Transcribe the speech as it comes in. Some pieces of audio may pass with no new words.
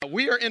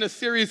we are in a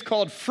series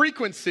called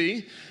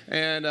Frequency,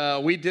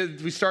 and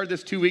we started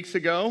this 2 weeks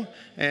ago,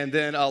 and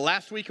then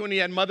last week when we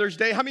had Mother's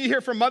Day. How many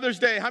here for Mother's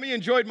Day? How many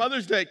enjoyed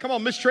Mother's Day? Come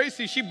on, Miss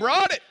Tracy, she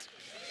brought it.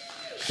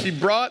 She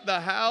brought the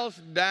house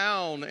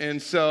down,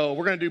 and so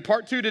we're going to do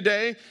part 2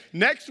 today.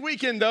 Next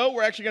weekend, though,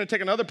 we're actually going to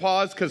take another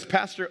pause because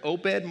Pastor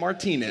Obed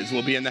Martinez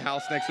will be in the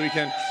house next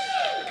weekend.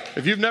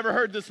 If you've never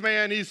heard this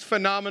man, he's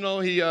phenomenal.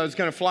 He is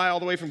going to fly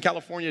all the way from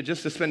California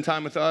just to spend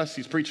time with us.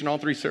 He's preaching all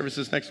 3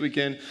 services next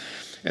weekend.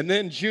 And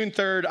then June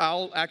 3rd,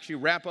 I'll actually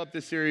wrap up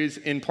this series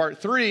in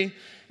part 3.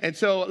 And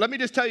so let me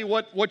just tell you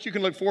what you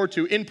can look forward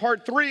to. In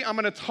part 3, I'm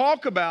going to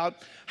talk about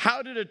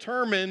how to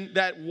determine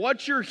that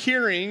what you're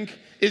hearing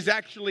is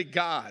actually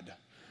God.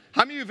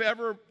 How many of you have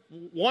ever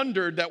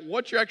wondered that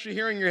what you're actually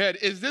hearing in your head,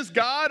 is this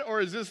God or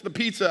is this the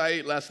pizza I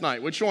ate last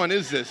night? Which one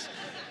is this?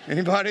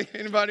 Anybody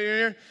in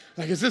here?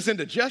 Like, is this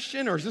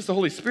indigestion or is this the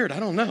Holy Spirit? I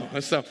don't know.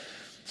 So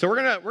we're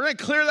gonna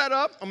clear that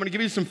up. I'm gonna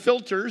give you some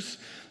filters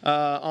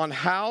on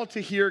how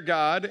to hear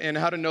God and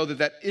how to know that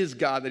that is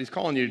God that He's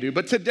calling you to do.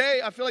 But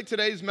today, I feel like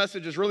today's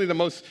message is really the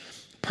most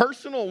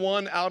personal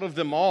one out of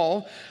them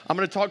all. I'm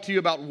going to talk to you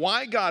about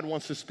why God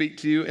wants to speak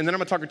to you, and then I'm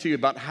going to talk to you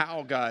about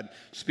how God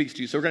speaks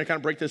to you. So we're going to kind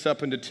of break this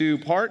up into 2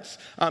 parts.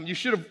 You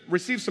should have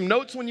received some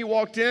notes when you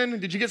walked in.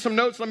 Did you get some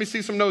notes? Let me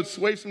see some notes.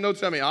 Wave some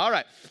notes at me. All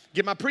right.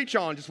 Get my preach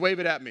on. Just wave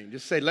it at me.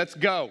 Just say, let's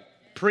go.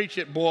 Preach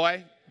it,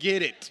 boy.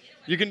 Get it.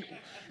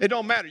 It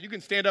don't matter. You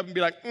can stand up and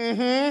be like,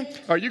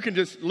 or you can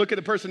just look at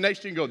the person next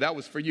to you and go, that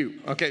was for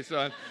you. Okay,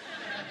 so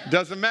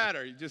doesn't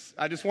matter.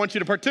 I just want you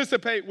to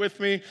participate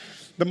with me.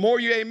 The more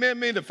you amen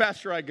me, the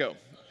faster I go.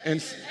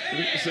 And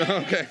so,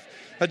 okay,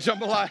 a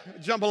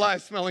jambalaya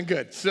is smelling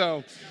good.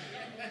 So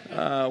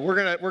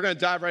we're gonna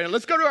dive right in.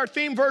 Let's go to our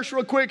theme verse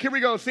real quick. Here we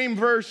go. Theme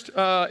verse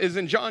is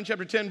in John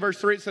chapter 10, verse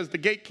 3. It says, the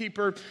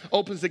gatekeeper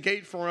opens the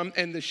gate for him,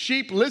 and the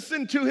sheep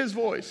listen to his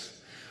voice.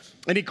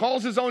 And he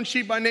calls his own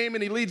sheep by name,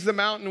 and he leads them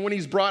out. And when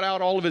he's brought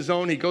out all of his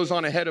own, he goes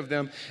on ahead of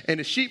them. And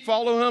the sheep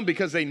follow him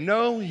because they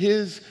know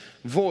his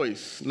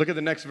voice. Look at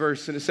the next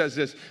verse, and it says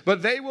this.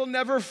 But they will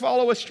never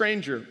follow a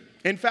stranger.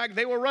 In fact,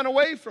 they will run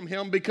away from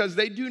him because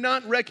they do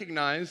not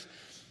recognize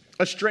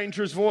a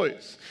stranger's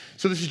voice.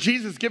 So this is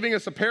Jesus giving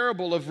us a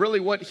parable of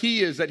really what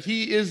he is, that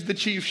he is the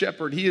chief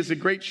shepherd. He is a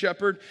great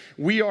shepherd.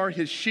 We are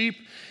his sheep.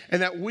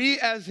 And that we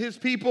as his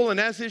people and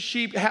as his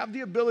sheep have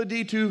the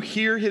ability to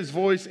hear his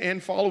voice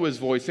and follow his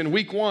voice. In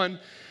week 1,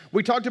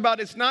 we talked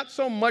about it's not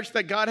so much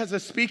that God has a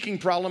speaking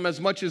problem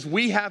as much as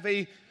we have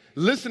a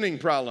listening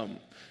problem.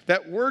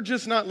 That we're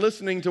just not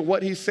listening to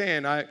what he's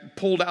saying. I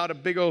pulled out a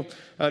big old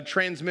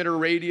transmitter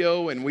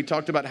radio, and we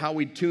talked about how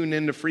we tune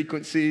into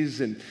frequencies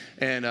and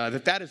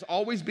that is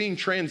always being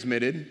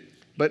transmitted,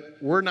 but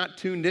we're not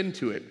tuned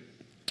into it.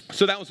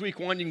 So that was week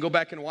 1. You can go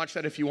back and watch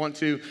that if you want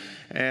to.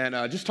 And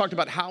just talked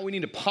about how we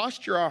need to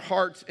posture our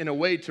hearts in a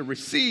way to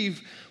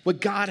receive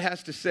what God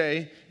has to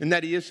say and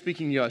that he is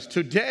speaking to us.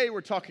 Today, we're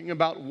talking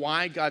about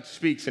why God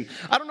speaks. And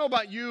I don't know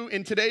about you,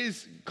 in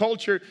today's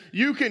culture,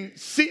 you can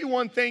see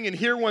one thing and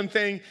hear one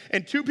thing,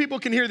 and 2 people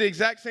can hear the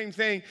exact same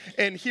thing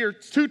and hear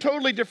 2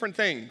 totally different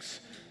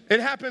things. It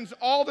happens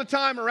all the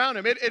time around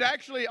him. It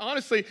actually,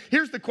 honestly,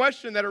 here's the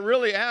question that it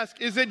really asks.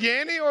 Is it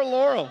Yanni or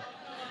Laurel?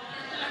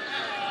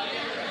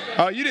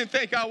 Oh, you didn't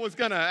think I was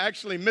going to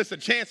actually miss a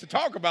chance to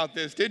talk about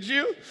this, did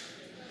you?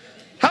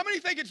 How many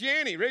think it's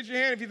Yanni? Raise your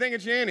hand if you think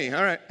it's Yanni.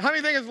 All right. How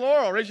many think it's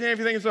Laurel? Raise your hand if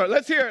you think it's Laurel.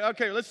 Let's hear it.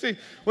 Okay, let's see.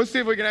 Let's see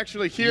if we can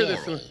actually hear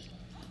this.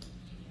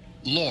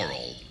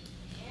 Laurel.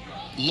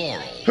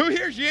 Who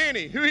hears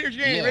Yanni? Raise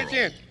your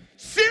hand.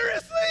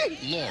 Seriously?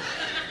 Laurel.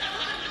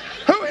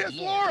 Who hears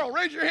Laurel?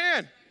 Raise your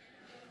hand.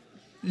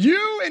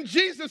 You and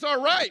Jesus are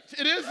right.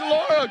 It is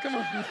Laurel. Come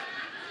on.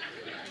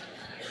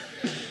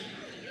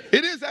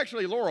 It is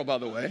actually Laurel, by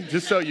the way,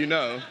 just so you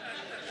know.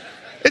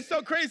 It's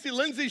so crazy.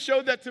 Lindsay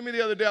showed that to me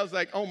the other day. I was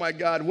like, oh, my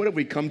God, what have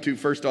we come to,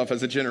 first off,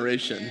 as a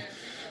generation?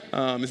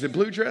 Is it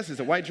blue dress? Is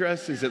it white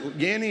dress? Is it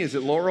Yanni? Is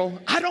it Laurel?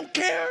 I don't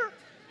care.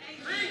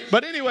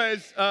 But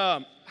anyways,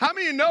 how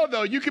many of you know,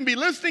 though, you can be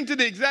listening to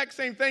the exact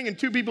same thing and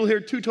 2 people hear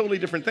 2 totally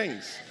different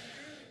things?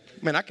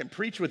 Man, I can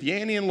preach with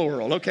Yanni and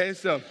Laurel. Okay,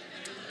 so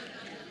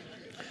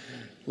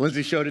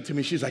Lindsay showed it to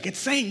me. She's like, it's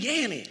saying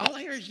Yanni. All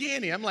I hear is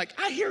Yanni. I'm like,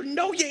 I hear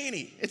no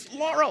Yanni. It's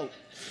Laurel.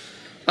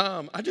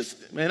 I'm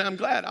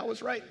glad I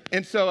was right.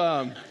 And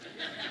so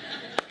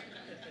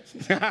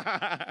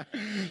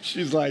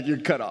she's like, you're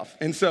cut off.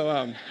 And so,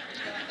 all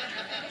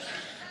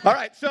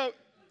right, so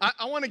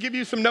I want to give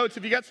you some notes.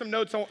 If you got some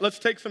notes, let's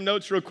take some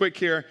notes real quick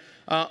here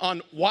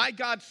on why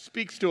God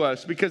speaks to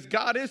us. Because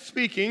God is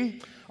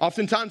speaking.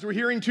 Oftentimes we're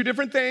hearing 2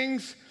 different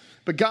things.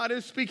 But God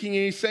is speaking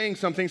and he's saying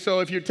something. So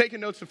if you're taking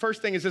notes, the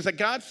first thing is that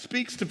God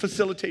speaks to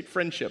facilitate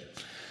friendship.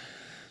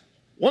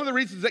 One of the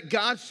reasons that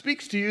God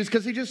speaks to you is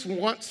because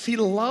he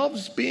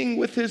loves being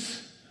with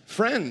his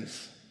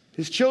friends,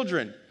 his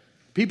children,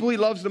 people he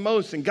loves the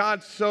most. And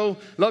God so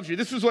loves you.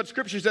 This is what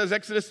Scripture says,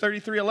 Exodus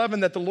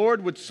 33:11, that the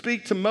Lord would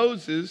speak to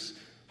Moses.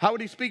 How would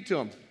he speak to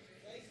him?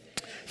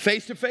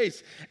 Face to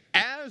face.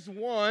 As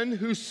one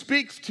who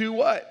speaks to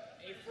what?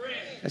 A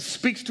friend.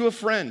 Speaks to a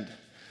friend.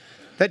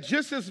 That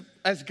just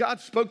as God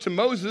spoke to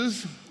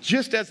Moses,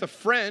 just as a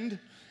friend,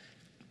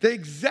 the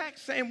exact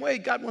same way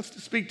God wants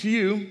to speak to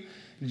you,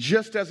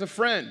 just as a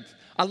friend.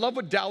 I love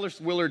what Dallas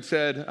Willard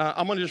said.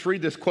 I'm going to just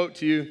read this quote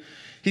to you.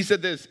 He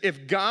said this: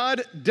 if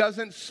God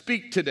doesn't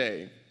speak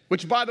today,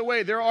 which, by the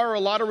way, there are a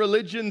lot of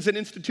religions and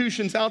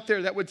institutions out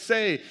there that would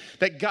say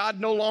that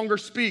God no longer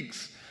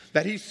speaks,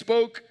 that he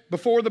spoke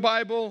before the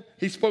Bible,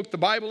 he spoke the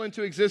Bible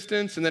into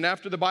existence, and then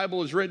after the Bible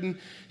was written,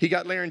 he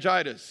got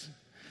laryngitis.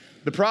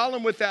 The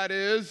problem with that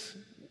is,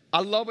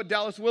 I love what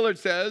Dallas Willard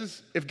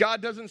says, if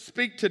God doesn't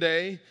speak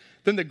today,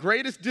 then the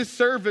greatest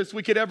disservice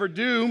we could ever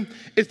do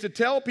is to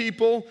tell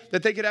people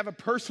that they could have a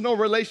personal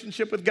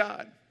relationship with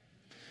God.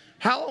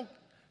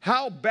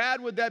 How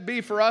bad would that be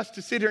for us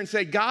to sit here and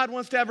say, God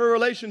wants to have a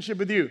relationship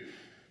with you,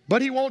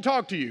 but he won't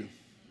talk to you?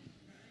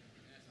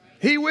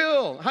 He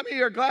will. How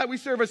many are glad we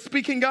serve a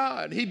speaking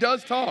God? He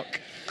does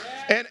talk.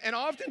 And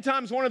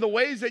oftentimes one of the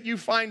ways that you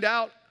find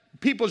out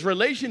people's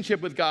relationship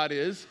with God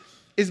is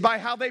by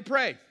how they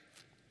pray.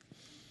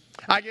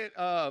 I get,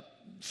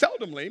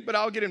 seldomly, but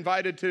I'll get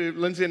invited to,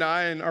 Lindsay and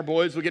I and our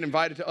boys will get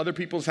invited to other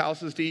people's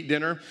houses to eat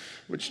dinner,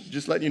 which,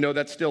 just letting you know,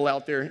 that's still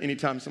out there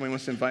anytime somebody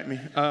wants to invite me.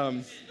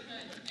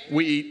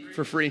 We eat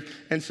for free.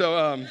 And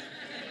so,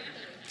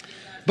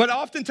 but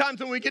oftentimes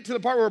when we get to the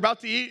part where we're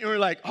about to eat and we're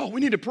like, oh, we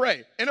need to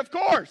pray. And of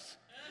course,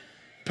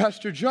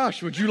 Pastor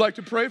Josh, would you like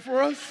to pray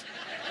for us?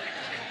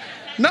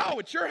 No,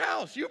 it's your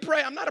house. You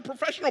pray. I'm not a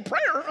professional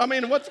prayer. I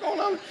mean, what's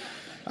going on?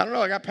 I don't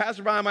know. I got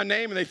pastor behind my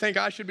name and they think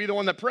I should be the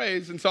one that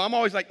prays. And so I'm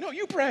always like, no,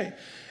 you pray.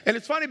 And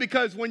it's funny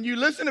because when you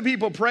listen to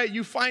people pray,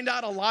 you find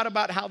out a lot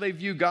about how they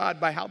view God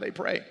by how they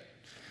pray.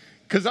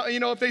 Because,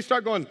 if they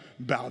start going,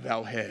 bow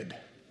thou head.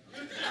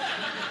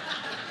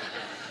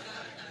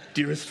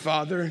 Dearest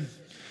Father,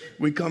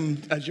 we come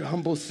as your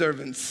humble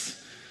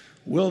servants.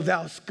 Will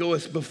thou go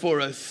us before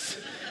us?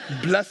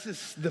 Bless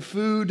us the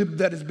food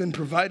that has been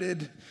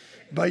provided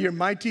by your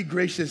mighty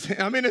gracious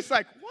hand. I mean, it's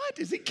like, what?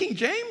 Is it King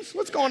James?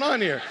 What's going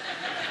on here?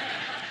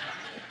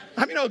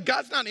 I mean,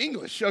 God's not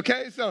English,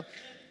 okay? So,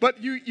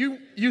 but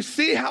you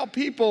see how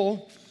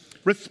people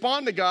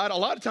respond to God a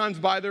lot of times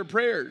by their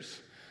prayers.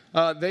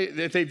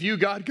 They view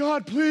God,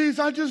 God, please,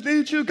 I just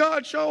need you.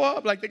 God, show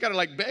up. Like they got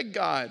to beg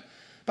God.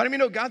 But I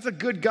mean, God's a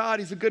good God.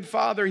 He's a good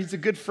father. He's a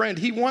good friend.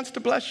 He wants to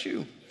bless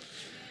you.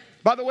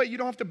 By the way, you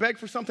don't have to beg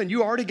for something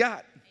you already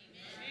got.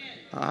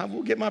 I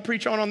will get my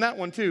preach on that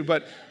one too.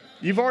 But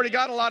you've already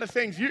got a lot of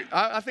things.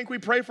 I think we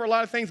pray for a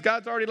lot of things.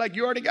 God's already like,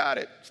 you already got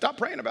it. Stop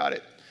praying about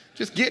it.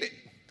 Just get it.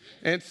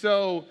 And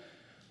so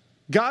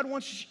God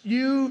wants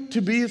you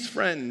to be his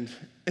friend.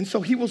 And so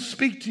he will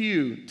speak to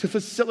you to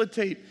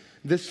facilitate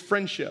this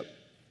friendship.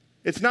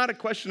 It's not a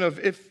question of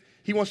if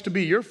he wants to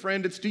be your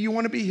friend. It's do you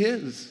want to be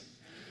his?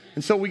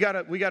 And so we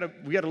gotta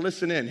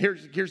listen in.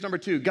 Here's number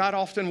 2. God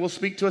often will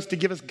speak to us to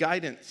give us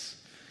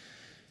guidance.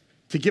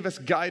 To give us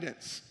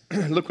guidance.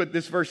 Look what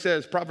this verse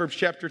says. Proverbs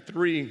chapter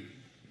 3,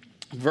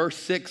 verse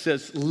 6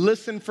 says,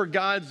 listen for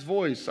God's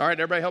voice. All right,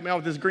 everybody help me out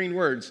with these green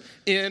words.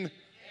 In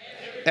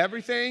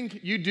everything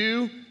you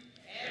do,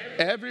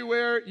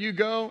 everywhere you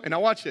go. And now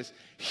watch this.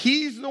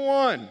 He's the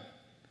one.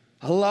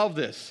 I love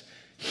this.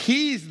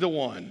 He's the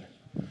one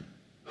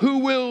who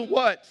will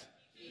what?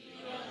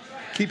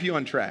 Keep you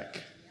on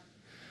track.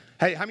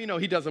 Hey, how many know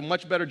he does a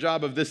much better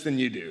job of this than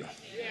you do?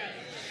 Yes.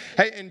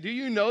 Hey, and do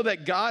you know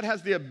that God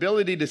has the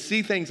ability to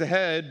see things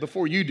ahead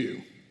before you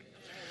do?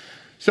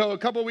 So a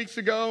couple of weeks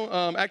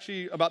ago,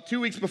 actually about 2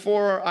 weeks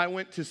before I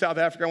went to South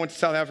Africa, I went to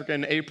South Africa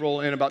in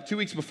April, and about 2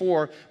 weeks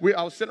before,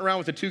 I was sitting around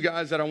with the 2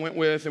 guys that I went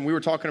with, and we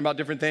were talking about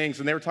different things,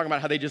 and they were talking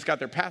about how they just got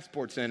their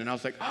passports in, and I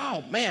was like,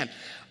 oh, man,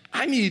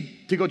 I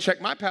need to go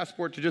check my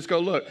passport to just go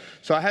look.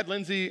 So I had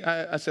Lindsay,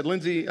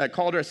 I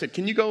called her, I said,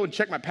 can you go and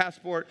check my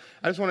passport?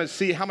 I just want to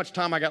see how much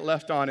time I got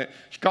left on it.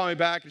 She called me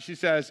back and she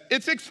says,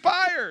 it's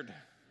expired.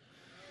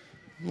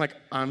 I'm like,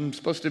 I'm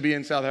supposed to be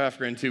in South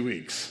Africa in 2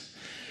 weeks.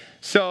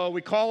 So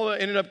we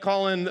ended up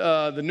calling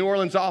the New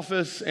Orleans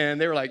office,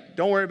 and they were like,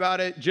 don't worry about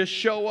it, just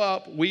show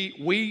up.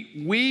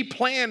 We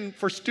plan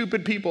for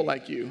stupid people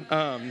like you.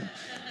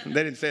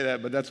 They didn't say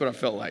that, but that's what I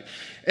felt like.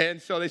 And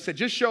so they said,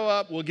 just show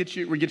up, we'll get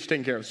you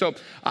taken care of. So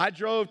I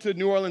drove to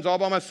New Orleans all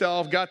by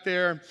myself, got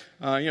there,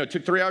 it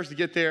took 3 hours to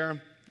get there,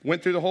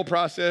 went through the whole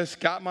process,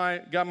 got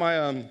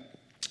my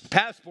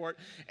passport,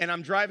 and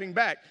I'm driving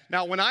back.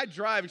 Now, when I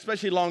drive,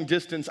 especially long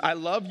distance, I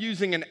love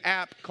using an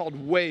app called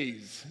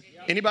Waze.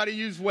 Anybody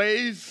use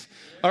Waze?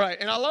 All right,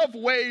 and I love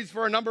Waze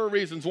for a number of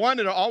reasons. One,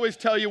 it'll always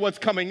tell you what's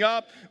coming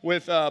up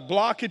with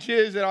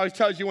blockages. It always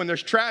tells you when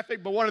there's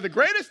traffic. But one of the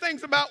greatest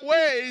things about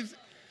Waze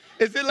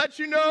is it lets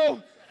you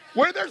know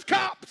where there's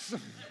cops.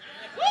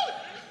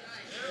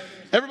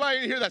 Everybody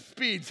in here that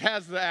speeds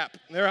has the app.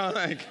 They're all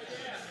like,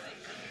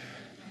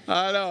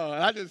 I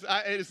know.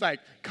 It's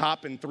like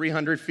cop in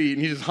 300 feet,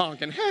 and he's just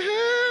honking.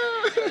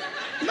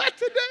 Not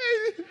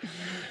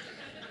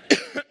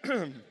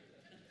today.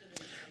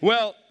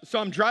 Well, so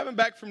I'm driving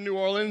back from New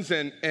Orleans,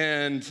 and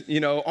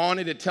on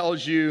it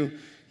tells you,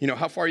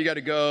 how far you got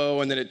to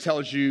go, and then it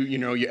tells you,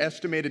 your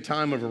estimated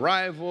time of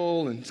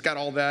arrival, and it's got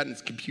all that, and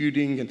it's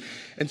computing.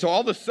 And so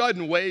all of a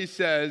sudden, Waze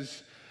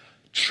says,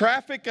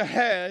 traffic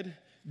ahead,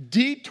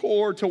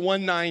 detour to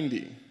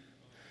 190.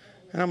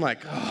 And I'm like,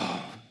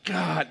 oh,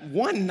 God,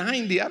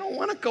 190? I don't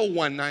want to go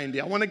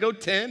 190. I want to go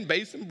 10,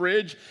 Basin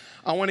Bridge.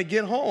 I want to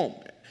get home.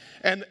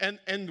 And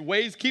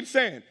Waze keeps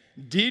saying,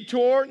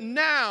 detour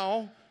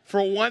now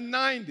for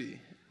 190.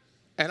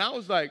 And I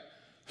was like,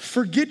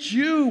 forget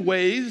you,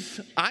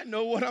 Waze. I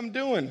know what I'm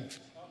doing.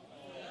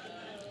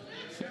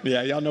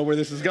 Yeah, y'all know where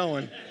this is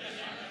going.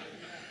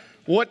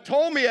 What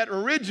told me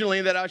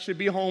originally that I should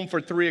be home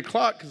for 3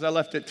 o'clock because I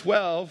left at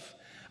 12,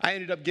 I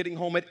ended up getting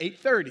home at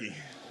 8:30.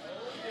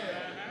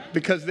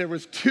 Because there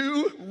was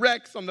 2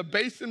 wrecks on the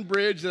Basin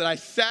Bridge that I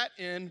sat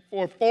in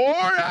for 4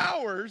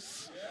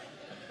 hours.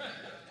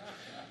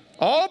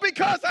 All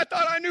because I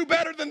thought I knew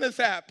better than this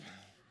app.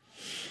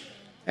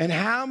 And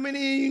how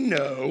many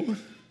know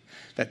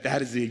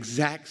that is the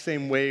exact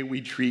same way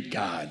we treat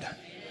God?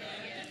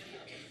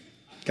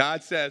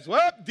 God says,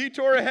 well,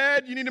 detour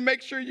ahead. You need to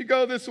make sure you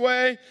go this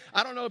way.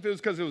 I don't know if it was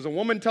because it was a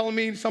woman telling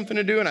me something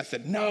to do, and I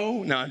said,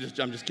 no, I'm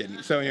just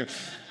kidding. So anyway,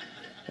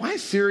 why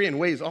is Siri and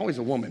Waze always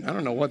a woman? I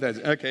don't know what that is.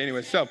 Okay,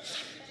 anyway, so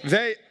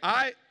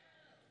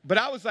but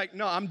I was like,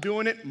 no, I'm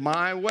doing it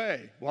my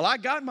way. Well, I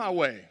got my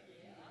way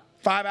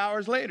 5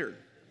 hours later.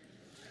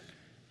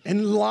 And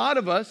a lot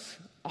of us,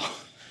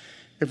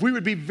 if we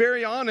would be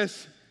very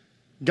honest,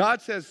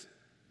 God says,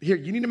 here,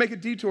 you need to make a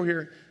detour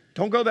here.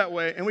 Don't go that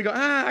way. And we go,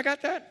 I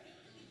got that.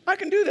 I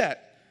can do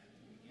that.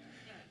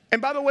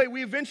 And by the way,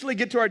 we eventually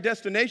get to our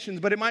destinations,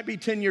 but it might be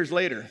 10 years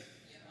later.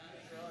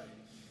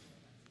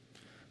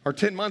 Or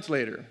 10 months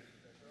later.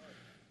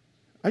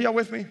 Are y'all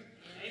with me? Amen.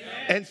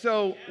 And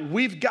so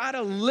we've got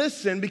to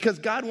listen because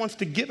God wants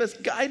to give us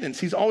guidance.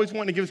 He's always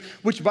wanting to give us,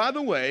 which by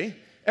the way,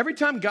 every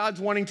time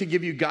God's wanting to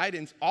give you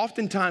guidance,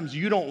 oftentimes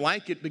you don't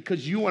like it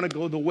because you want to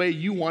go the way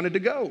you wanted to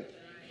go.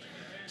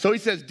 So he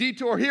says,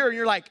 detour here, and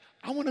you're like,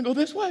 I want to go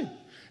this way. And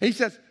he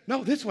says,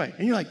 no, this way.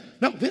 And you're like,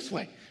 no, this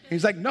way. And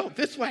he's like, no,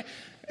 this way.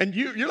 And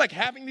you're like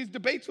having these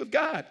debates with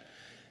God.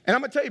 And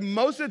I'm going to tell you,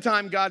 most of the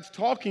time God's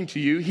talking to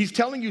you, he's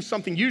telling you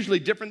something usually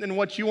different than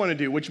what you want to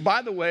do, which,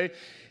 by the way,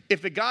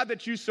 if the God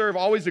that you serve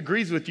always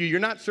agrees with you, you're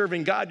not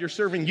serving God, you're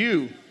serving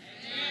you.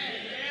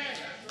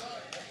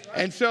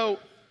 And so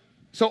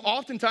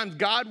oftentimes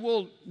God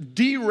will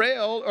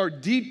derail or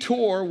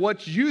detour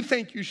what you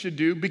think you should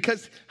do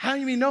because how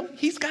do you know?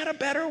 He's got a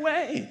better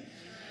way.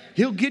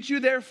 He'll get you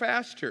there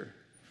faster.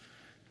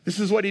 This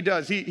is what he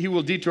does. He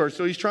will detour.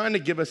 So he's trying to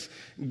give us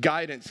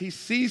guidance. He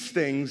sees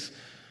things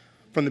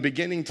from the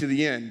beginning to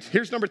the end.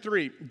 Here's number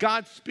 3.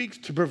 God speaks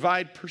to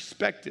provide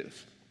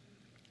perspective.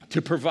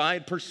 To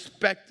provide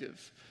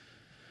perspective.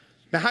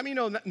 Now, how many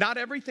know not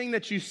everything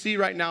that you see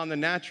right now in the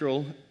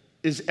natural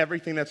is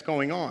everything that's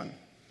going on?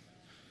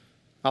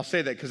 I'll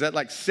say that because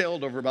that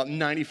sailed over about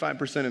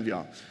 95% of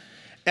y'all.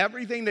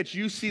 Everything that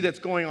you see that's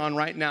going on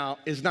right now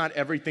is not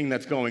everything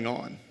that's going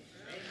on.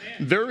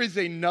 Amen. There is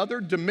another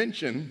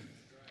dimension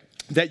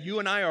that you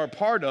and I are a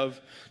part of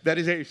that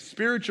is a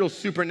spiritual,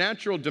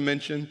 supernatural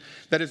dimension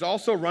that is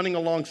also running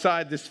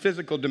alongside this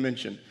physical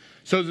dimension.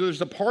 So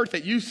there's a part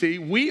that you see.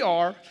 We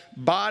are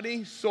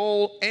body,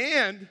 soul,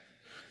 and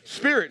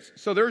spirits.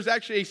 So there's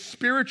actually a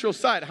spiritual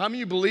side. How many of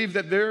you believe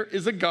that there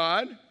is a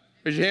God?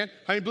 Raise your hand.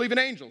 How many believe in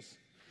angels?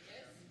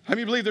 How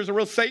many believe there's a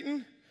real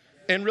Satan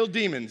and real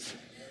demons?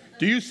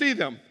 Do you see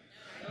them?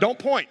 Don't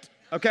point,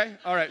 okay?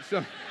 All right,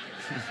 so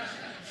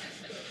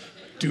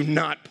do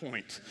not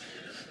point.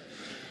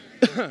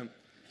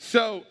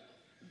 So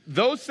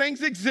those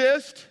things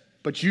exist,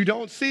 but you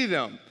don't see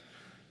them.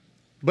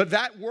 But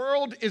that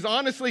world is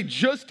honestly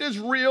just as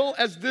real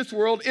as this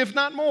world, if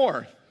not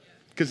more,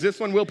 because this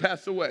one will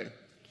pass away.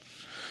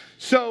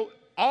 So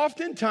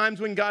oftentimes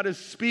when God is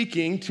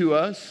speaking to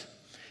us,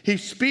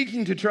 he's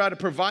speaking to try to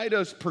provide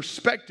us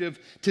perspective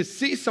to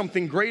see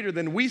something greater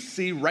than we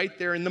see right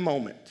there in the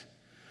moment.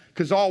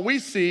 Because all we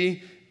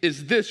see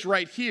is this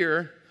right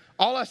here.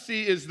 All I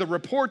see is the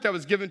report that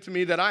was given to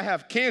me that I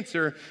have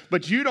cancer,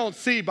 but you don't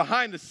see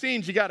behind the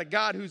scenes you got a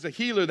God who's a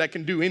healer that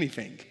can do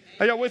anything.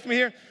 Are y'all with me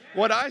here?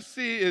 What I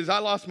see is I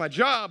lost my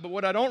job, but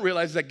what I don't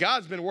realize is that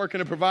God's been working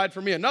to provide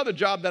for me another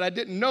job that I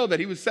didn't know that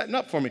he was setting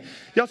up for me.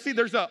 Y'all see,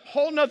 there's a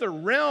whole nother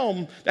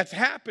realm that's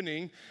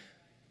happening.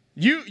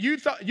 You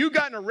thought you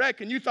got in a wreck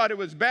and you thought it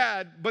was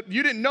bad, but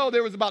you didn't know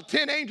there was about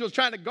 10 angels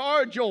trying to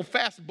guard your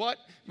fast butt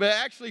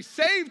that actually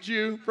saved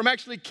you from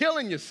actually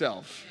killing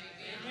yourself.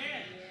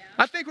 Amen.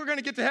 I think we're going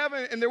to get to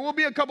heaven and there will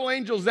be a couple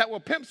angels that will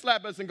pimp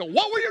slap us and go,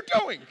 what were you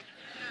doing?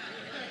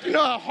 You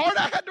know how hard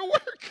I had to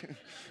work?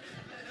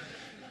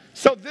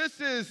 So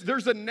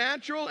there's a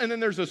natural and then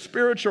there's a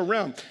spiritual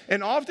realm.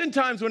 And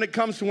oftentimes when it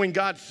comes to when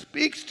God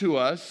speaks to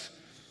us,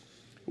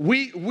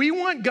 we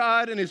want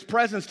God and his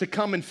presence to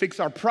come and fix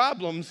our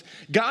problems.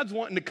 God's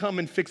wanting to come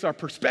and fix our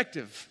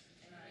perspective.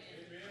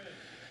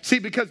 See,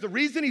 because the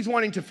reason he's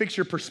wanting to fix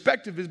your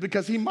perspective is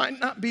because he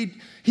might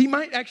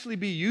actually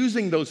be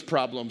using those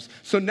problems.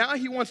 So now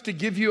he wants to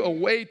give you a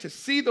way to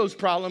see those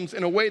problems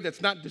in a way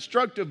that's not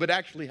destructive, but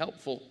actually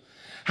helpful.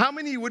 How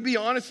many would be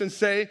honest and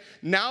say,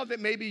 now that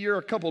maybe you're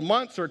a couple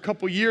months or a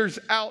couple years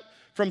out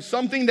from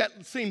something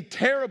that seemed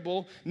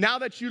terrible, now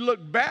that you look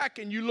back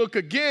and you look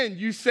again,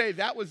 you say,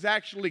 that was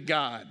actually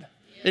God.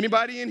 Yeah.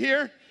 Anybody in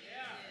here?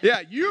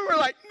 Yeah, you were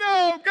like,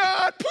 no,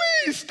 God,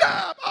 please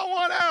stop. I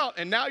want out.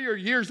 And now you're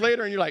years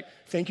later and you're like,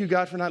 thank you,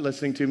 God, for not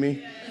listening to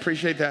me.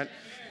 Appreciate that.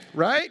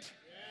 Right?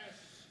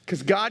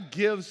 Because God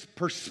gives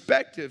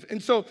perspective.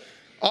 And so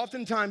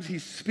oftentimes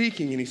he's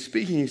speaking and he's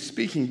speaking and he's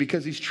speaking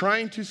because he's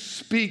trying to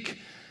speak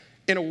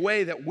in a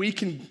way that we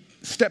can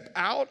step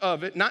out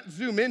of it, not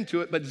zoom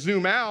into it, but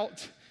zoom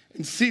out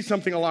and see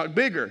something a lot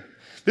bigger.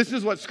 This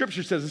is what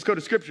Scripture says. Let's go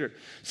to Scripture. It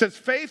says,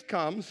 faith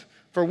comes,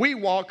 for we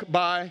walk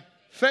by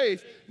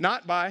faith,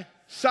 not by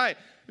sight.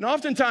 And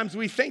oftentimes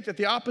we think that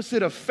the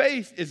opposite of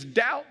faith is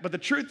doubt, but the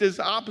truth is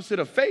the opposite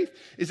of faith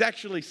is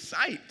actually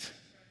sight.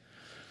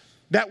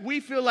 That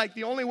we feel like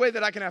the only way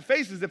that I can have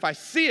faith is if I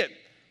see it.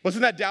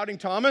 Wasn't that doubting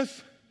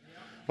Thomas?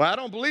 Well, I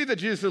don't believe that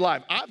Jesus is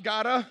alive. I've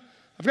got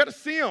to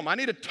see him. I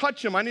need to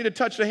touch him. I need to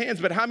touch the hands.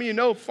 But how many of you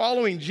know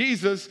following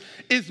Jesus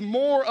is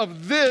more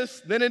of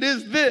this than it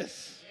is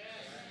this?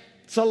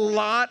 It's a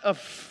lot of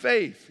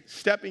faith,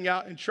 stepping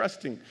out and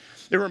trusting.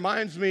 It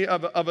reminds me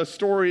of a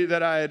story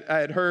that I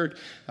had heard.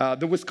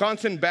 The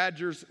Wisconsin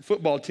Badgers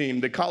football team,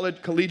 the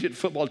collegiate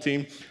football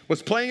team,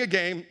 was playing a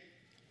game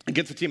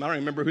against a team. I don't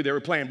remember who they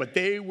were playing, but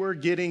they were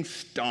getting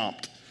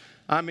stomped.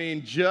 I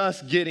mean,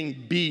 just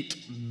getting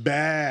beat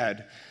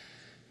bad.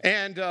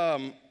 And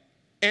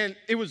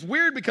it was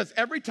weird because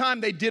every time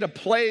they did a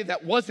play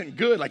that wasn't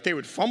good, like they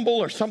would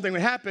fumble or something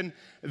would happen,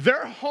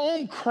 their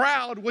home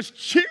crowd was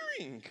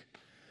cheering.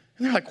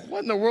 And they're like,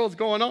 what in the world's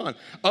going on?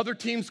 Other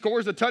team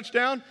scores a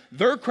touchdown,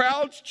 their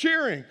crowd's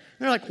cheering. And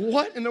they're like,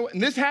 what in the world?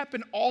 And this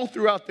happened all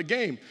throughout the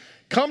game.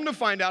 Come to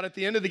find out at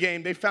the end of the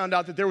game, they found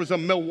out that there was a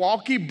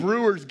Milwaukee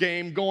Brewers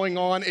game going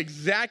on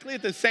exactly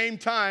at the same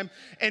time,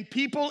 and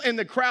people in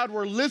the crowd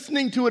were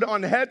listening to it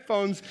on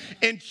headphones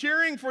and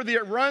cheering for the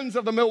runs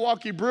of the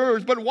Milwaukee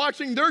Brewers, but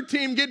watching their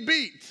team get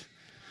beat.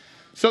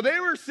 So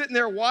they were sitting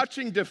there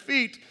watching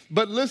defeat,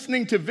 but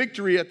listening to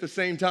victory at the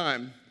same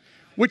time.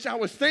 Which I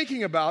was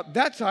thinking about,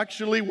 that's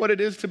actually what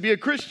it is to be a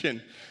Christian.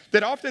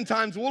 That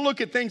oftentimes we'll look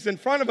at things in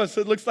front of us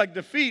that looks like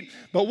defeat,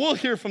 but we'll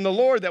hear from the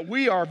Lord that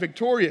we are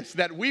victorious,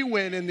 that we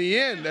win in the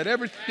end,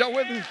 y'all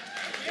with me?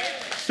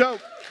 So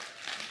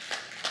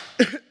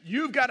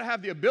you've got to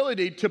have the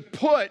ability to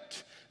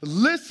put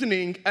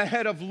listening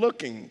ahead of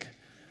looking.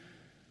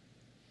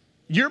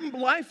 Your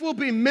life will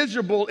be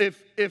miserable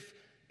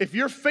if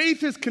your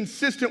faith is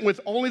consistent with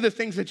only the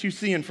things that you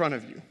see in front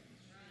of you.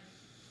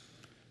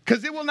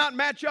 Because it will not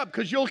match up,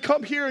 because you'll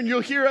come here and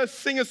you'll hear us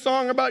sing a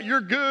song about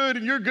you're good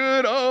and you're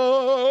good,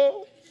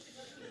 oh.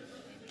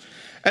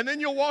 And then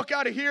you'll walk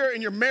out of here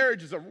and your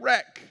marriage is a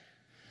wreck.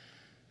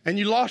 And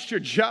you lost your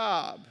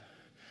job.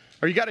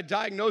 Or you got a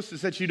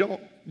diagnosis that you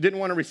didn't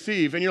want to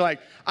receive. And you're like,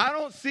 I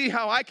don't see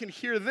how I can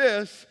hear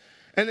this,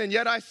 and then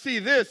yet I see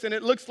this, and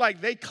it looks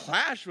like they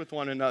clash with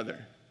one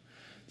another.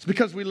 It's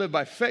because we live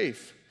by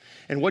faith.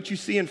 And what you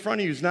see in front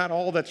of you is not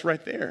all that's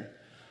right there.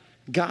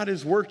 God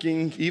is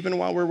working even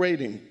while we're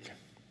waiting.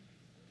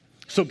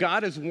 So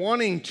God is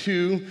wanting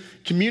to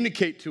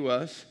communicate to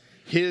us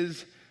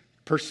his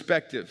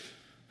perspective.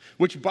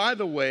 Which, by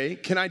the way,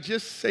 can I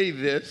just say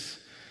this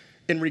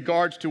in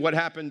regards to what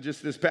happened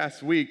just this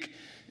past week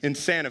in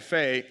Santa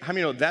Fe? How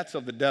many know that's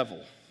of the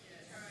devil?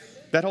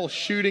 That whole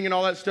shooting and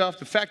all that stuff,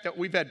 the fact that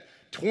we've had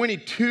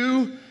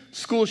 22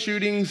 school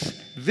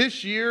shootings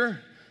this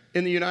year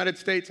in the United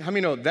States, how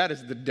many know that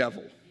is the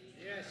devil?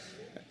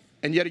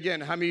 And yet again,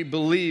 how many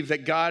believe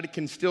that God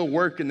can still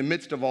work in the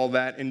midst of all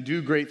that and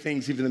do great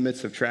things even in the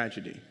midst of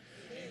tragedy?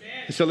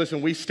 And so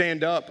listen, we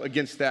stand up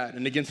against that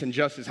and against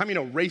injustice. How many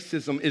know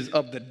racism is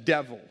of the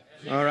devil?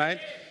 All right?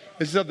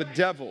 This is of the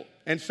devil.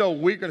 And so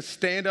we're going to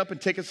stand up and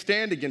take a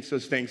stand against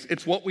those things.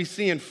 It's what we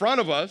see in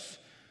front of us,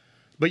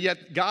 but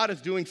yet God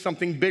is doing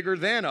something bigger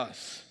than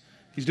us.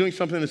 He's doing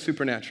something in the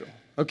supernatural.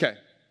 Okay.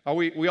 Are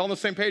we all on the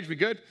same page? We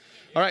good?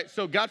 All right,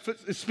 so God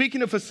is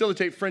speaking to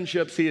facilitate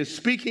friendships. He is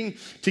speaking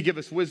to give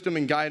us wisdom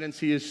and guidance.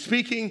 He is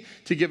speaking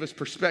to give us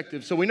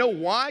perspective. So we know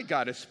why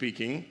God is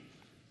speaking,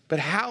 but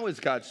how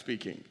is God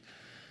speaking?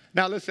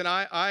 Now, listen,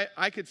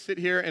 I could sit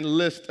here and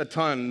list a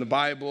ton in the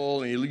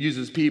Bible, and he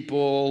uses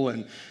people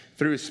and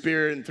through his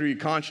spirit and through your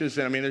conscience.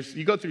 And I mean,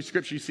 you go through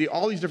Scripture, you see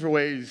all these different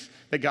ways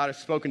that God has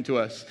spoken to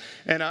us.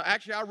 And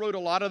actually, I wrote a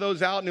lot of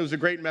those out, and it was a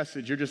great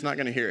message. You're just not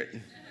going to hear it.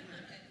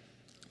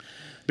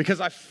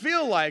 Because I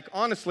feel like,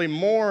 honestly,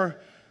 more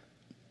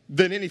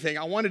than anything,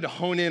 I wanted to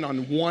hone in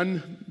on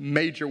one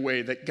major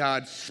way that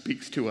God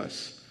speaks to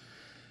us.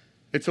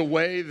 It's a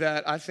way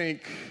that I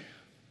think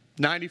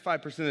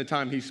 95% of the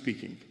time he's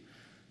speaking.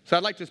 So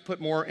I'd like to put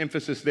more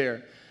emphasis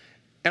there.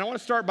 And I want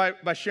to start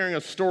by sharing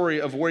a story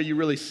of where you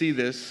really see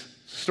this.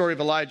 Story of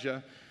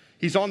Elijah.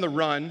 He's on the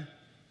run.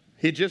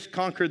 He just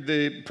conquered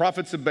the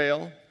prophets of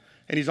Baal,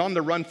 and he's on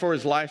the run for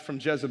his life from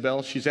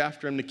Jezebel. She's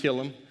after him to kill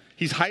him.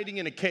 He's hiding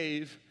in a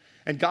cave,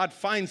 and God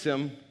finds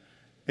him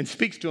and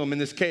speaks to him in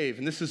this cave.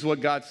 And this is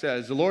what God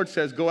says. The Lord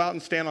says, go out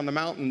and stand on the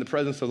mountain in the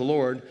presence of the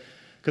Lord,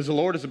 because the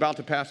Lord is about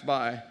to pass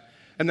by.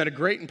 And then a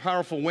great and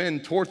powerful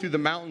wind tore through the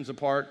mountains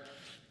apart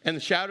and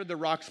shattered the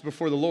rocks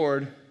before the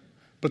Lord.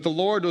 But the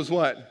Lord was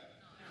what?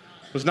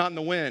 Was not in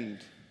the wind.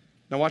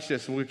 Now watch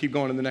this, and we'll keep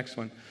going to the next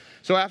one.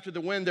 So after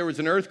the wind, there was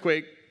an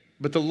earthquake,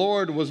 but the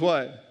Lord was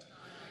what?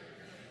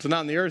 So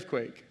not in the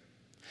earthquake.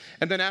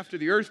 And then after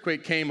the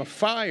earthquake came a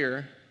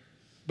fire,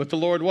 but the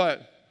Lord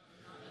what?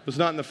 Was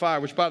not in the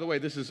fire, which, by the way,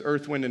 this is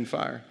earth, wind, and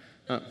fire.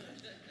 Oh.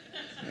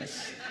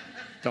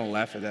 Don't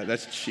laugh at that.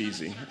 That's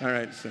cheesy. All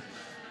right. So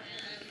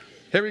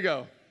here we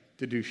go.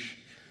 Dadoosh.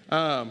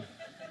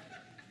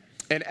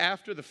 And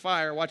after the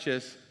fire, watch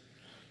this,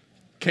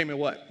 came a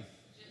what?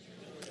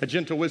 A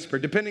gentle whisper.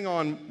 Depending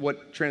on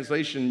what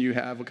translation you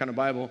have, what kind of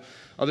Bible,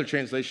 other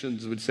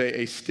translations would say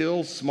a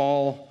still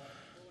small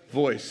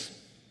voice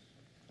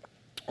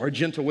or a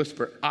gentle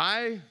whisper.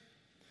 I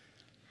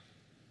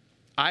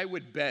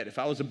would bet, if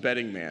I was a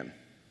betting man,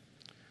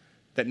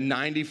 that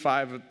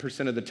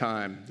 95% of the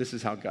time, this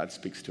is how God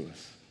speaks to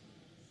us.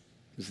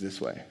 Is this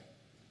way.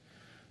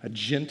 A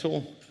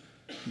gentle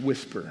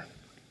whisper.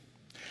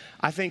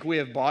 I think we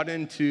have bought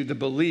into the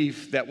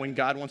belief that when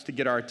God wants to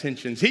get our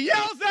attentions, he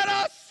yells at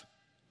us.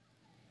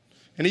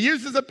 And he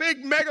uses a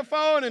big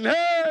megaphone and,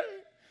 hey,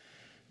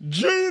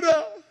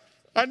 Judah,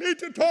 I need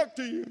to talk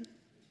to you.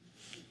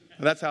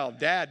 And that's how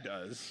Dad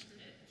does.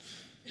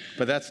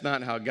 But that's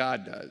not how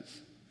God does.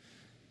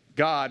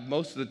 God,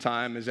 most of the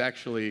time, is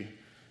actually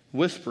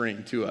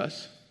whispering to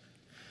us.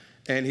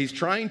 And he's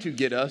trying to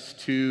get us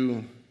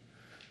to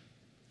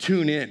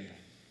tune in.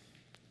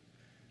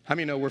 How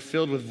many know we're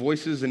filled with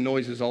voices and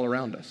noises all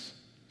around us?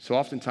 So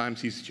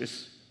oftentimes he's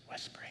just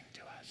whispering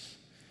to us.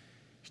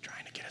 He's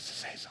trying to get us to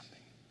say something.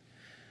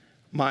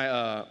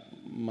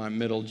 My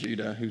middle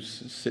Judah, who's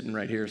sitting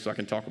right here so I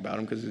can talk about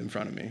him because he's in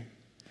front of me,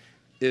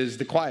 is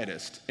the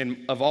quietest.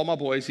 And of all my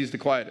boys, he's the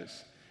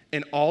quietest.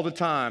 And all the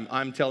time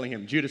I'm telling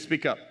him, Judah,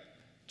 speak up.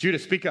 Judah,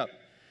 speak up.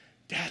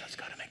 Dad, let's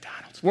go to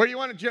McDonald's. Where do you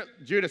want to,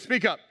 Judah,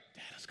 speak up.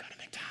 Dad, let's go to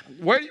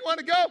McDonald's. Where do you want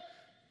to go?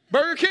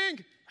 Burger King?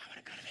 I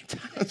want to go to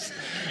McDonald's.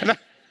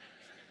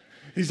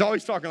 He's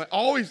always talking like,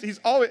 he's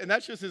always, and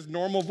that's just his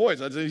normal voice.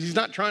 He's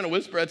not trying to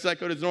whisper, that's like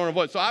his normal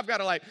voice. So I've got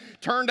to like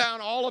turn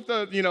down all of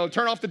the,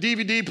 turn off the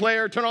DVD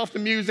player, turn off the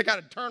music, got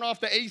to turn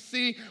off the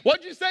AC.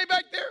 What'd you say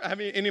back there? I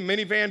mean, any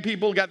minivan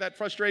people got that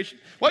frustration?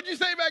 What'd you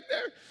say back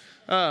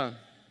there?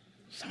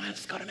 Someone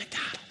else go to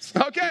McDonald's.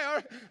 Okay,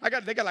 all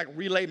right. They got like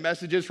relay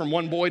messages from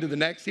one boy to the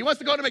next. He wants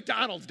to go to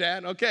McDonald's,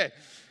 Dad. Okay.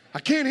 I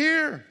can't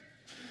hear.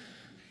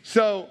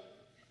 So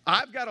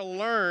I've got to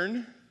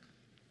learn.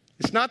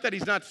 It's not that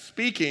he's not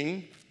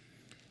speaking.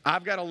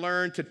 I've got to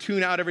learn to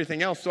tune out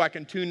everything else so I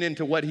can tune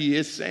into what he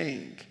is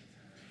saying.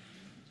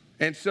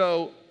 And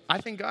so I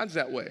think God's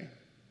that way.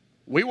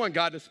 We want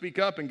God to speak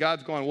up, and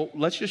God's going, well,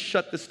 let's just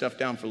shut this stuff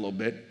down for a little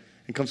bit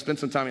and come spend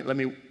some time. Let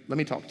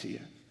me talk to you.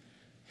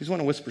 He just want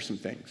to whisper some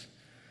things.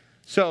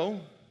 So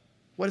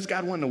what does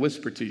God want to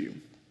whisper to you?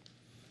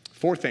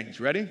 4 things.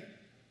 Ready?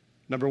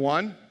 Number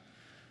 1,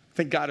 I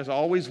think God is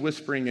always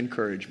whispering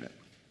encouragement.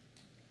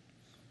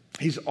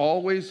 He's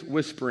always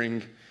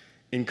whispering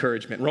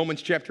encouragement.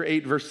 Romans chapter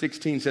 8, verse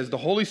 16 says, the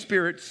Holy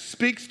Spirit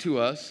speaks to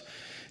us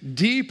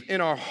deep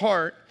in our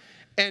heart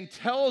and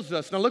tells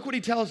us, now look what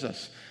he tells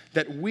us,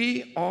 that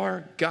we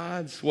are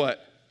God's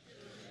what?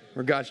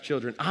 We're God's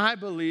children. I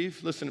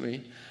believe, listen to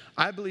me,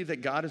 I believe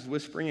that God is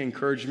whispering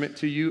encouragement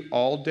to you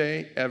all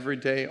day, every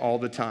day, all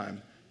the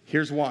time.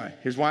 Here's why.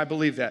 Here's why I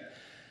believe that.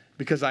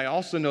 Because I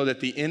also know that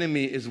the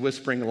enemy is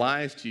whispering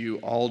lies to you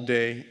all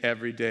day,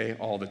 every day,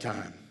 all the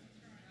time.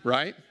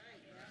 Right?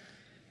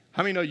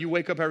 How many know you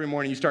wake up every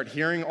morning, you start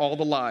hearing all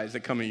the lies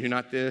that come in? You're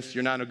not this,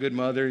 you're not a good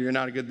mother, you're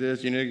not a good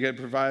this, you're not a good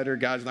provider,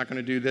 God's not going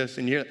to do this.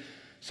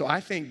 So I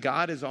think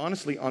God is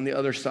honestly on the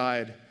other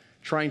side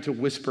trying to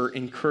whisper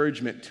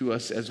encouragement to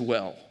us as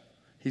well.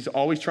 He's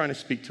always trying to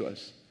speak to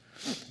us.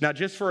 Now,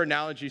 just for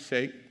analogy's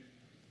sake,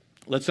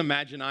 let's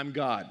imagine I'm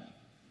God.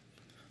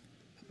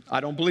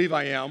 I don't believe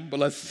I am, but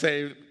let's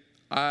say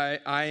I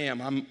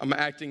am. I'm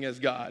acting as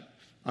God.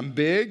 I'm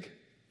big,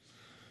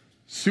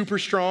 super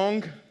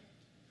strong.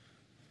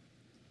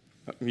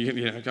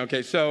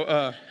 Okay,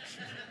 so,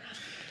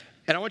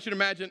 and I want you to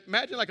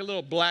imagine like a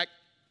little black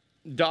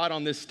dot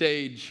on this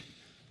stage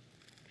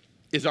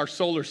is our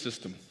solar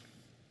system.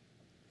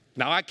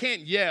 Now, I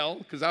can't yell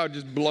because I would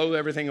just blow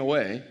everything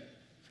away.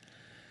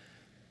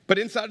 But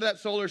inside of that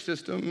solar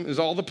system is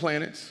all the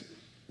planets.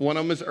 One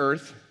of them is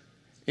Earth.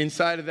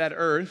 Inside of that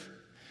Earth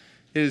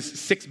is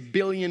 6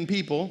 billion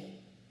people.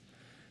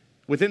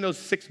 Within those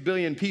 6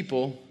 billion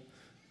people,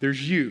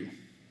 there's you.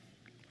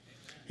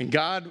 And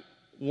God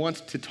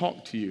wants to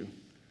talk to you.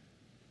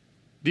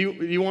 Do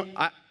you want,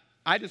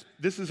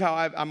 this is how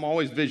I'm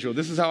always visual.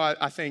 This is how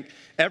I think.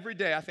 Every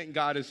day I think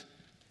God is,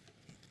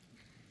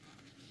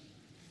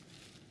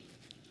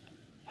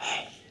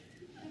 hey,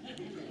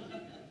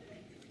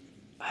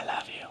 I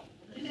love you.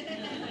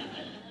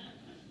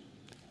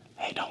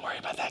 Hey, don't worry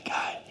about that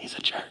guy. He's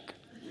a jerk.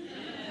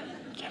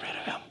 Get rid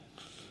of him.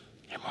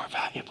 You're more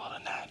valuable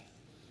than that.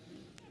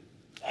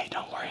 Hey,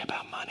 don't worry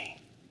about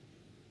money.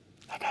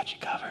 I got you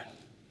covered.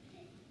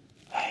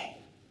 Hey,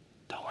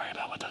 don't worry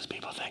about what those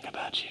people think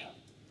about you.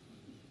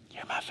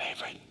 You're my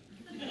favorite.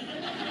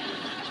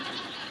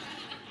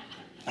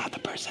 Not the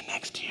person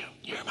next to you.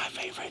 You're my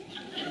favorite.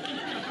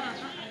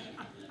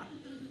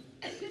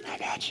 I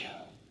got you.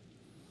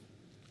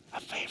 I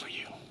favor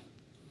you.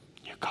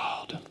 You're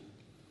called.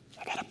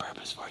 I got a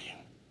purpose for you.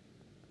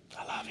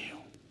 I love you.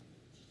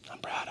 I'm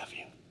proud of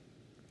you.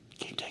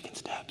 Keep taking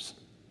steps.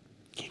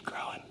 Keep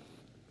growing.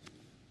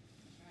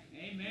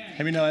 Amen.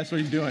 Let me know that's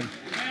what he's doing.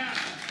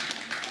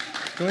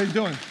 That's what he's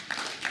doing.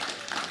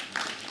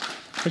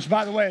 Which,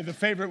 by the way, the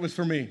favorite was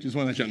for me. Just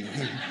want to let you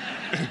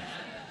know.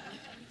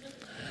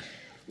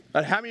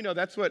 But how many know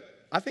that's what,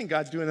 I think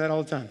God's doing that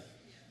all the time.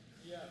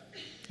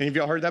 Any of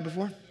y'all heard that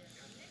before?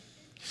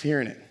 Just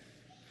hearing it.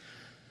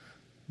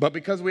 But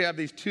because we have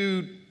these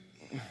two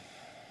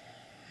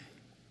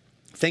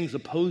things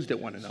opposed at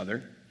one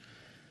another,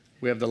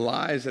 we have the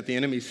lies that the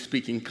enemy's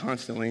speaking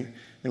constantly,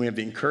 and we have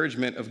the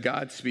encouragement of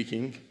God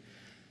speaking.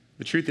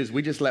 The truth is,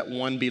 we just let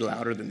one be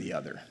louder than the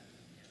other.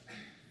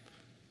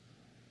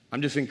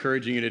 I'm just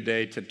encouraging you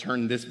today to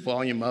turn this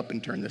volume up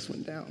and turn this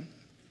one down.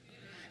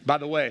 By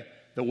the way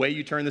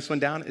you turn this one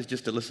down is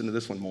just to listen to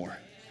this one more.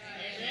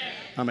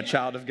 I'm a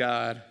child of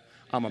God.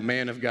 I'm a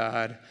man of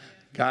God.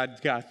 God's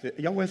got this.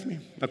 Y'all with me?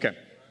 Okay.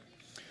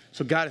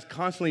 So God is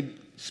constantly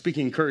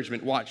speaking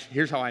encouragement. Watch.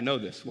 Here's how I know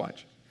this.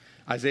 Watch.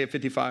 Isaiah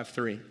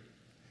 55:3.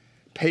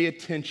 Pay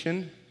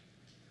attention.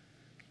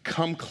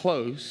 Come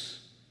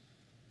close.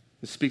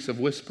 It speaks of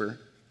whisper.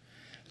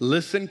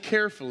 Listen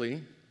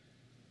carefully.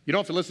 You don't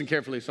have to listen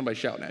carefully if somebody's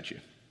shouting at you.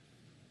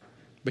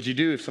 But you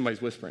do if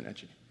somebody's whispering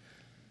at you.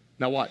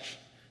 Now watch.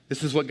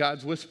 This is what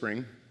God's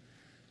whispering.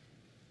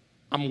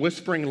 I'm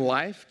whispering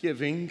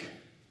life-giving,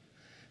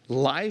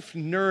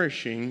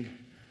 life-nourishing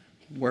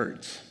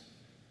words.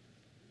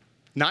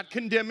 Not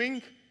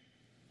condemning.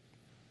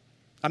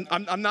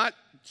 I'm not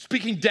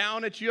speaking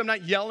down at you. I'm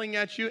not yelling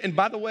at you. And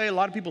by the way, a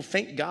lot of people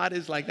think God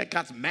is like, that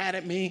God's mad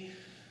at me.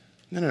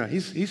 No.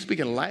 He's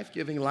speaking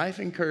life-giving,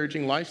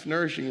 life-encouraging,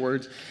 life-nourishing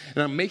words.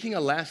 And I'm making a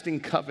lasting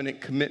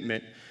covenant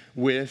commitment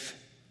with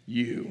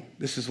you.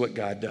 This is what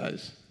God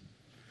does.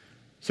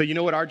 So you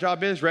know what our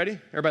job is? Ready?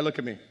 Everybody look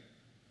at me.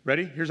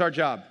 Ready? Here's our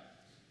job.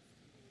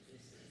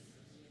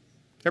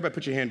 Everybody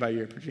put your hand by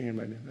your ear. Put your hand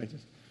by your ear. Like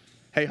this.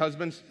 Hey,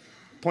 husbands,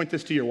 point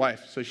this to your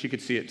wife so she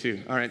could see it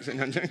too. All right.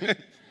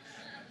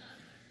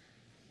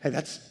 Hey,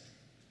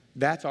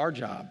 that's our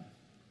job.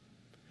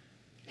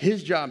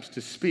 His job's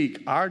to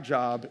speak. Our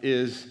job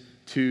is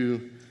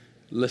to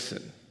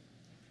listen.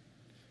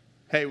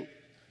 Hey,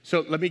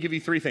 so let me give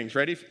you three things.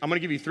 Ready? I'm going to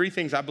give you three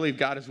things I believe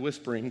God is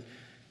whispering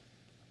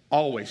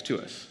always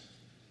to us.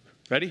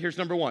 Ready? Here's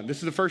number one. This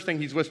is the first thing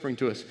he's whispering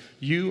to us.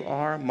 You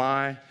are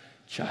my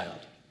child.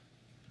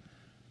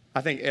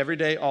 I think every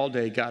day, all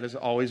day, God is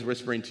always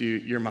whispering to you,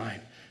 you're mine,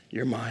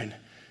 you're mine,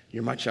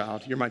 you're my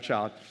child, you're my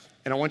child.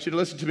 And I want you to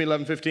listen to me,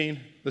 11:15.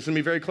 Listen to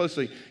me very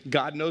closely.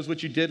 God knows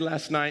what you did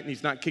last night, and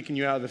he's not kicking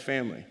you out of the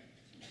family.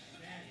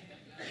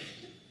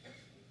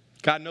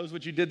 God knows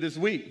what you did this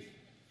week,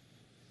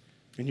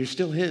 and you're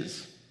still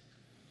his.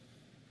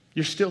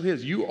 You're still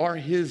his. You are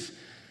his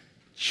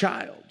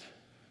child.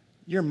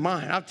 You're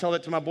mine. I tell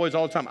that to my boys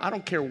all the time. I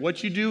don't care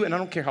what you do, and I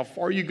don't care how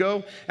far you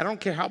go, and I don't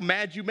care how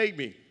mad you make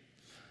me.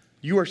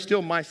 You are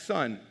still my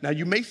son. Now,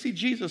 you may see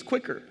Jesus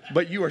quicker,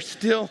 but you are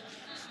still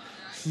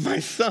my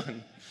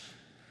son.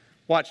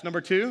 Watch,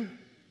 number two,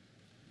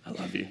 I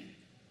love you.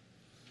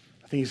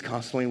 I think he's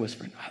constantly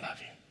whispering, I love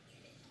you.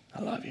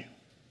 I love you.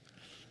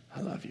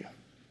 I love you.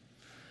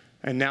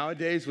 And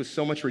nowadays, with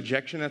so much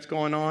rejection that's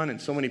going on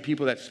and so many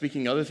people that's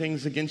speaking other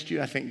things against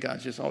you, I think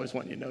God's just always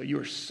wanting you to know you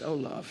are so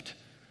loved.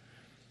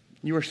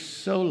 You are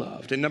so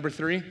loved. And number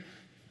three,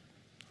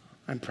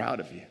 I'm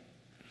proud of you.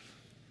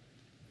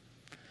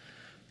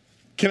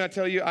 Can I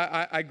tell you,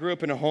 I grew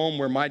up in a home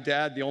where my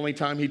dad, the only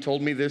time he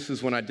told me this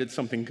is when I did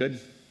something good.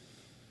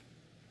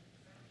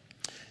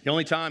 The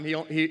only time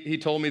he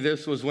told me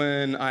this was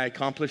when I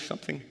accomplished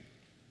something,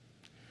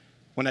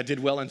 when I did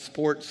well in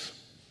sports,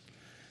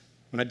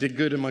 when I did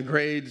good in my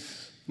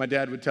grades. My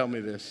dad would tell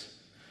me this.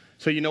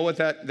 So you know what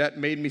that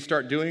made me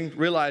start doing?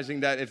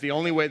 Realizing that if the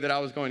only way that I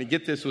was going to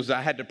get this was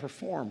I had to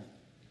perform.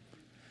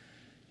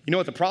 You know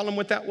what the problem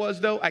with that was,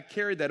 though? I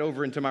carried that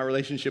over into my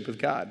relationship with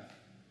God.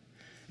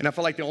 And I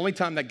felt like the only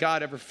time that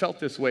God ever felt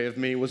this way of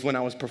me was when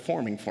I was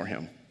performing for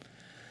him.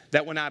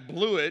 That when I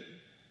blew it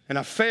and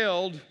I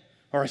failed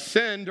or I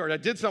sinned or I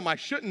did something I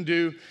shouldn't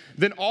do,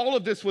 then all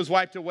of this was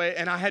wiped away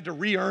and I had to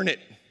re-earn it.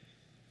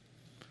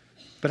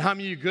 But how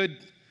many of you good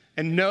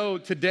and know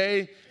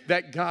today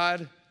that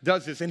God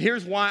does this? And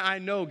here's why I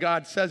know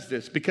God says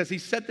this, because he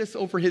said this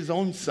over his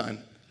own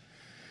son.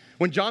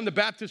 When John the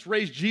Baptist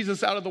raised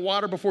Jesus out of the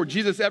water, before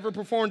Jesus ever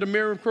performed a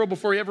miracle,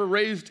 before he ever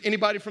raised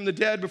anybody from the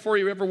dead, before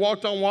he ever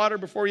walked on water,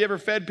 before he ever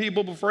fed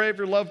people, before he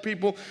ever loved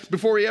people,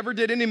 before he ever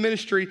did any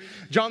ministry,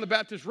 John the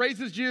Baptist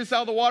raises Jesus out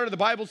of the water. The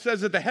Bible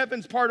says that the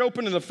heavens part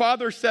open and the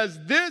Father says,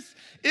 "This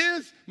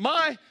is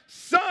my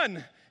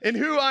Son in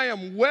who I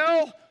am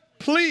well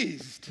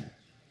pleased."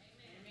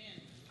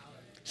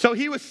 So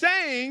he was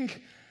saying,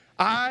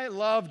 I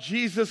love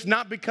Jesus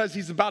not because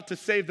he's about to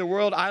save the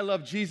world. I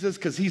love Jesus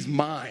because he's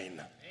mine.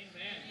 Amen.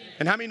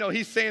 And how many know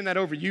he's saying that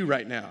over you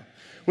right now?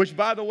 Which,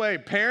 by the way,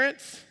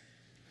 parents,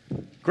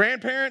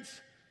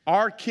 grandparents,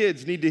 our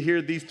kids need to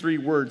hear these 3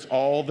 words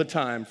all the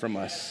time from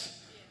us.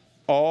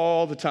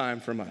 All the time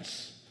from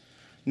us.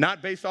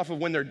 Not based off of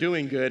when they're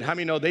doing good. How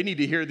many know they need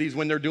to hear these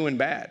when they're doing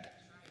bad?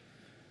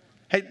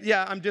 Hey,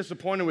 yeah, I'm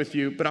disappointed with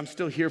you, but I'm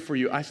still here for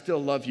you. I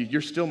still love you. You're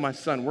still my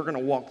son. We're going to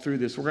walk through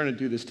this. We're going to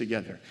do this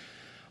together.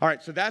 All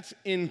right, so that's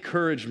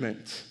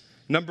encouragement.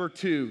 Number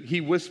 2,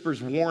 he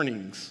whispers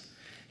warnings.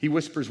 He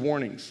whispers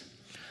warnings.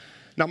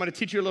 Now, I'm going to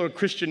teach you a little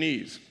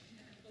Christianese.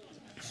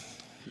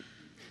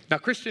 Now,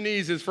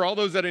 Christianese is, for all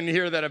those that are in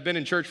here that have been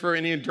in church for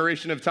any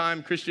duration of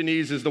time,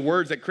 Christianese is the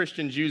words that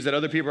Christians use that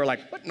other people are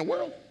like, what in the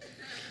world?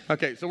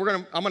 Okay, so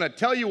I'm going to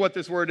tell you what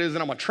this word is,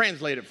 and I'm going to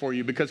translate it for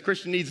you because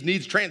Christianese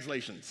needs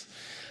translations.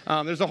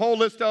 There's a whole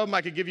list of them.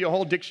 I could give you a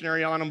whole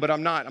dictionary on them, but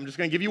I'm not. I'm just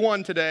going to give you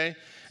one today.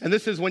 And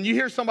this is when you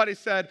hear somebody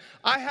said,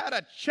 I had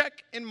a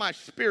check in my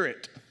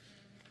spirit.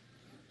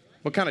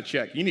 What kind of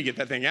check? You need to get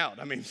that thing out.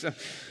 I mean,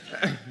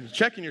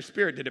 check in your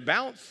spirit. Did it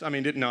bounce? I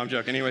mean, no, I'm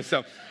joking. Anyway,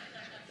 so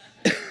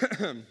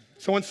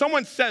when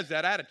someone says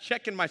that, I had a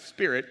check in my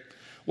spirit,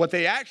 what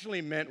they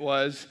actually meant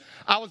was,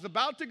 I was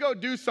about to go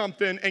do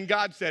something, and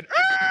God said,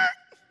 Arr!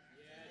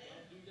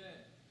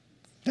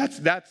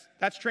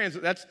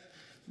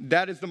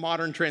 That is the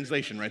modern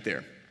translation right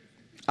there.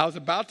 I was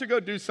about to go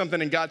do something,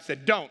 and God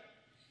said, don't.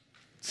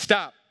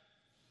 Stop.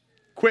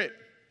 Quit.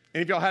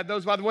 Any of y'all had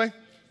those, by the way?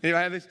 Any of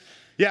y'all had these?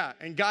 Yeah,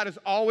 and God is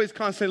always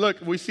constantly,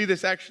 look, we see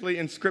this actually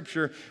in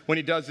Scripture when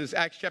he does this.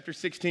 Acts chapter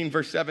 16,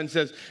 verse 7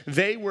 says,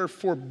 they were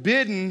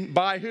forbidden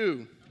by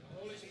who?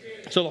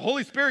 So the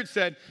Holy Spirit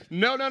said,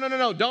 no,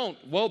 don't.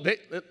 Well,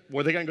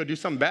 were they going to go do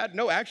something bad?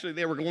 No, actually,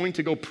 they were going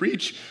to go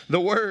preach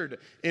the word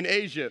in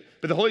Asia.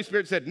 But the Holy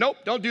Spirit said, nope,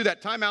 don't do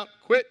that. Time out.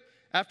 Quit.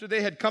 After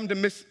they had come to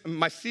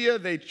Mysia,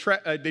 they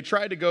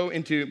tried to go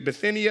into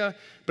Bithynia,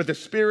 but the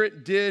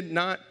Spirit did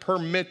not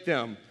permit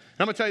them. And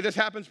I'm going to tell you, this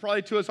happens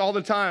probably to us all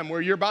the time,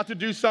 where you're about to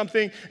do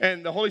something,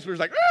 and the Holy Spirit's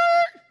like,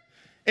 Arr!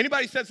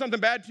 Anybody said something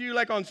bad to you,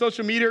 like on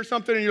social media or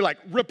something, and you're like,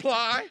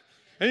 reply.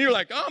 And you're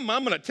like, I'm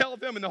going to tell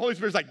them, and the Holy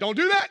Spirit's like, don't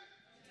do that.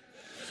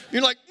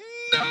 You're like,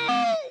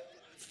 no,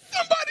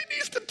 somebody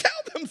needs to tell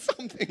them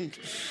something.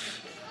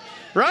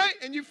 Right?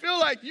 And you feel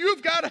like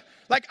you've got to,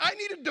 like, I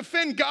need to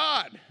defend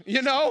God,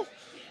 you know?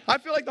 I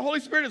feel like the Holy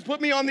Spirit has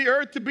put me on the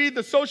earth to be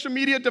the social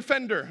media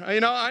defender. You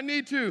know, I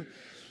need to.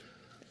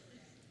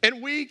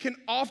 And we can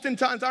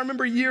oftentimes, I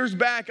remember years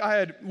back,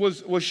 I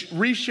was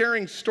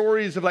resharing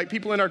stories of like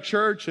people in our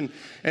church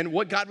and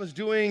what God was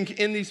doing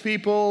in these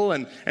people.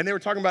 And they were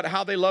talking about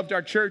how they loved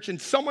our church. And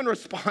someone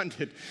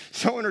responded,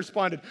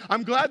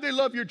 I'm glad they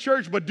love your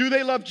church, but do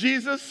they love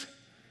Jesus?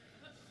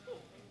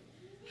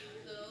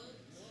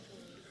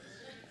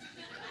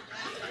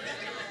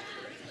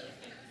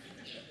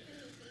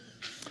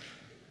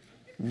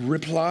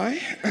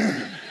 Reply.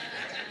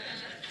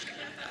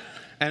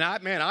 And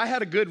I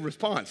had a good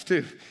response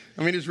too.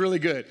 I mean, it's really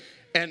good.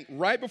 And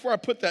right before I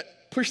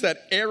push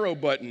that arrow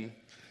button,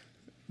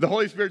 the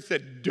Holy Spirit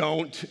said,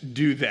 don't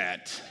do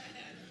that.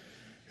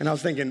 And I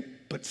was thinking,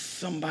 but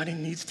somebody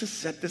needs to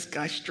set this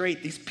guy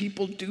straight. These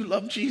people do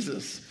love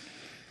Jesus.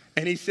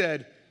 And he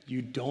said,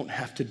 you don't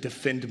have to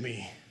defend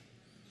me.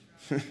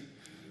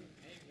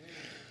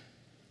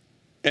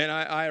 And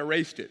I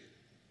erased it.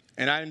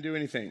 And I didn't do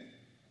anything.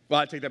 Well,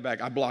 I take that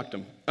back. I blocked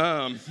him.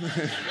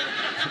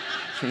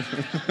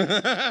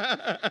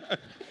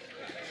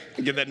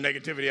 Get that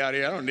negativity out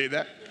of here. I don't need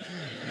that.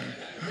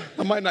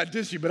 I might not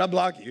diss you, but I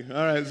block you.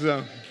 All right,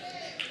 so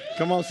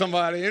come on,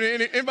 somebody.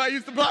 Anybody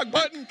use the block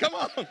button? Come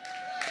on.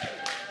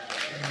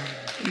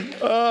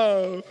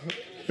 Oh,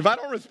 if I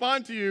don't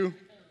respond to you,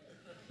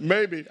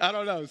 maybe. I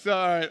don't know. So,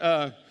 all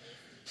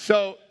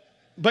right.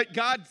 But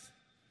God's,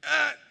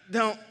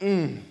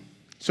 don't.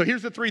 So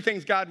here's the 3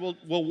 things God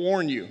will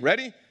warn you.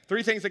 Ready?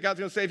 3 things that God's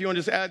going to say if you want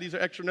to just add. These are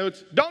extra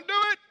notes. Don't do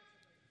it.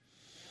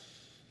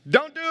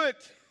 Don't do it.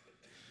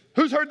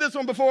 Who's heard this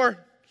one before?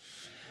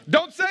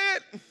 Don't say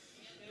it.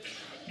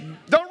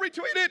 Don't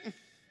retweet it.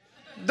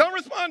 Don't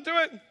respond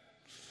to it.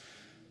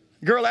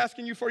 Girl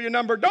asking you for your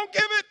number. Don't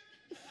give it.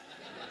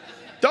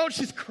 Don't.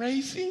 She's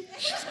crazy.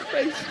 She's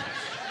crazy.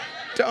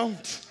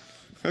 Don't.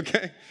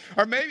 Okay?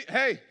 Or maybe,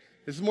 hey,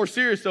 this is more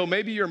serious though.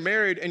 Maybe you're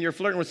married and you're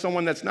flirting with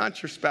someone that's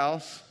not your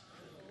spouse.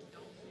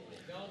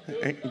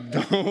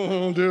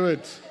 Don't do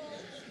it.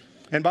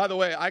 And by the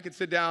way, I could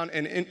sit down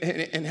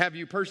and have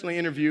you personally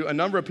interview a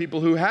number of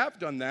people who have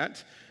done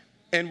that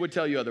and would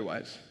tell you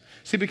otherwise.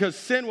 See, because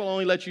sin will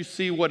only let you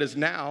see what is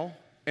now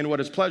and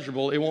what is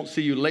pleasurable. It won't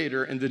see you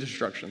later in the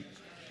destruction.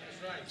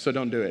 So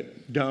don't do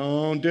it.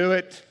 Don't do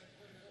it.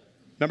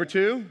 Number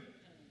 2,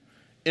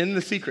 in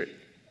the secret.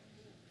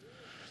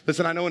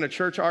 Listen, I know in a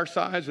church our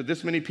size with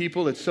this many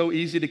people, it's so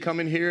easy to come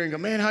in here and go,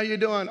 man, how you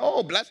doing?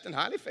 Oh, blessed and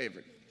highly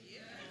favored.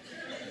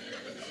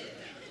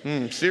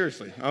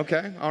 Seriously.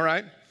 Okay. All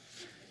right.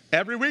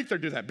 Every week they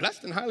do that.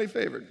 Blessed and highly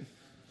favored.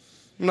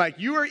 I'm like,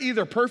 you are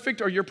either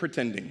perfect or you're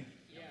pretending.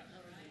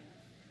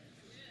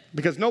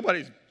 Because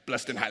nobody's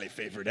blessed and highly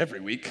favored every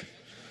week.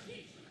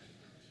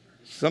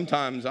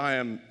 Sometimes I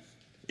am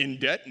in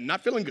debt and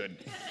not feeling good.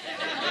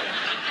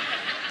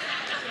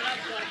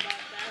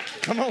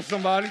 Come on,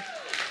 somebody.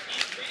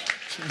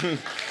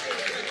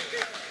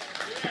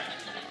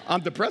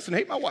 I'm depressed and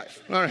hate my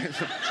wife. All right.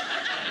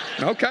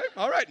 Okay.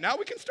 All right. Now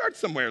we can start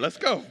somewhere. Let's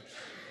go.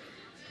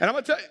 And I'm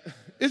going to tell you,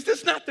 is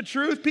this not the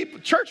truth?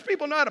 Church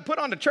people know how to put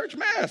on the church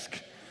mask.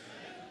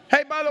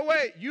 Hey, by the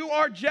way, you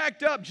are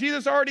jacked up.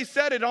 Jesus already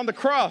said it on the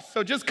cross.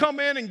 So just come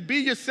in and be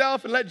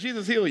yourself and let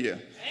Jesus heal you.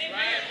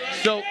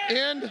 So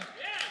in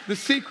the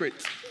secret,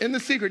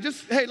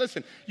 just, hey,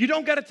 listen, you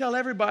don't got to tell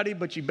everybody,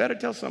 but you better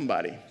tell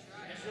somebody.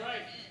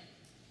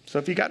 So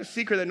if you got a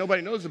secret that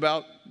nobody knows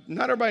about,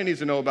 not everybody needs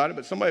to know about it,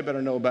 but somebody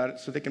better know about it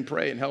so they can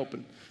pray and help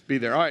and be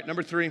there. All right,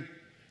 number 3,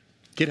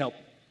 get help.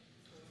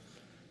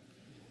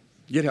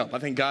 Get help. I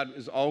think God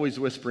is always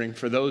whispering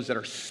for those that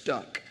are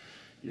stuck.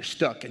 You're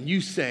stuck and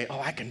you say, oh,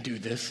 I can do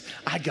this.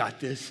 I got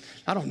this.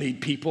 I don't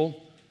need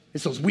people.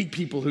 It's those weak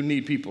people who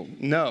need people.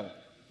 No.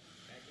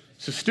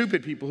 It's the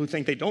stupid people who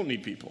think they don't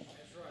need people.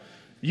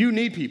 You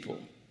need people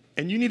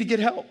and you need to get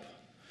help.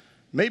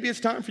 Maybe it's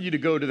time for you to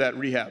go to that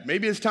rehab.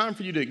 Maybe it's time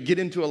for you to get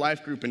into a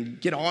life group and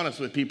get honest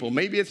with people.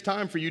 Maybe it's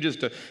time for you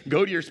just to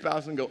go to your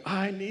spouse and go,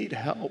 I need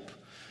help.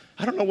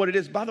 I don't know what it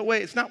is. By the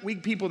way, it's not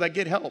weak people that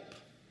get help.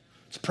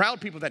 It's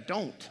proud people that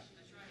don't.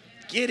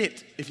 Get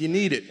it if you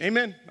need it.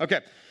 Amen?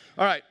 Okay.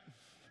 All right.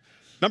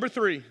 Number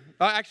 3.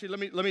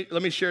 Actually,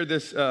 let me share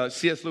this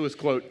C.S. Lewis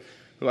quote.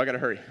 Oh, I got to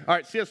hurry. All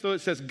right. C.S.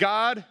 Lewis says,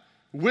 God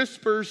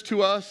whispers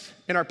to us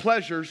in our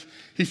pleasures.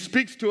 He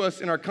speaks to us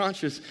in our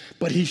conscience,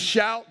 but he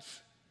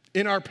shouts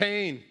in our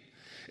pain.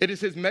 It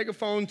is his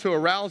megaphone to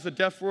arouse a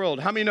deaf world.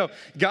 How many know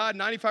God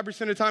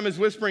 95% of the time is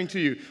whispering to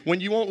you? When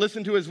you won't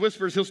listen to his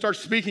whispers, he'll start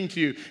speaking to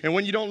you. And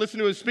when you don't listen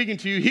to his speaking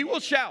to you, he will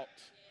shout.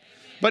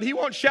 But he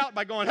won't shout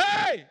by going,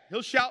 hey!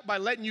 He'll shout by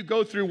letting you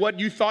go through what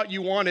you thought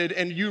you wanted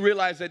and you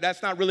realize that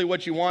that's not really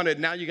what you wanted.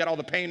 Now you got all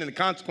the pain and the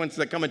consequences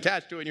that come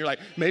attached to it and you're like,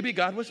 maybe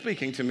God was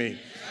speaking to me.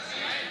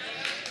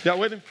 Y'all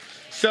with him?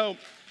 So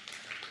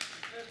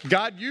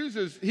God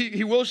uses,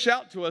 he will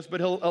shout to us,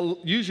 but he'll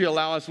usually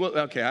allow us,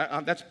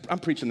 I'm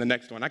preaching the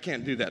next one. I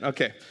can't do that.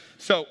 Okay.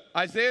 So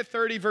Isaiah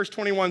 30 verse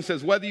 21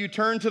 says, whether you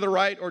turn to the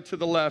right or to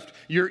the left,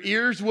 your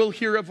ears will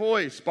hear a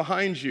voice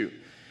behind you.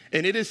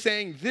 And it is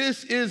saying,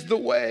 this is the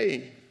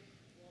way.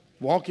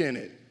 Walk in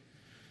it.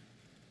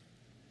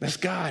 That's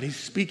God. He's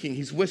speaking.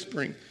 He's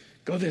whispering.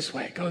 Go this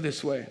way. Go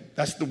this way.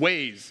 That's the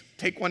ways.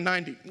 Take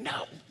 190.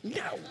 No.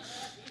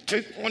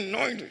 Take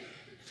 190.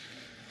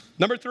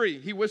 Number 3,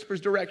 he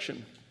whispers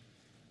direction.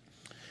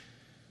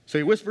 So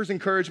he whispers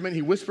encouragement.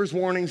 He whispers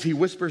warnings. He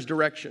whispers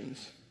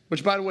directions.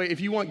 Which, by the way, if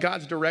you want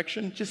God's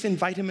direction, just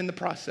invite him in the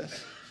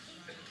process.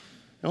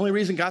 The only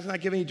reason God's not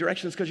giving you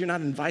direction is because you're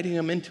not inviting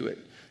him into it.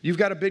 You've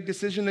got a big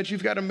decision that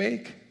you've got to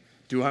make.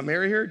 Do I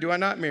marry her? Do I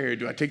not marry her?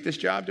 Do I take this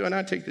job? Do I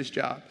not take this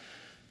job?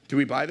 Do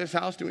we buy this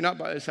house? Do we not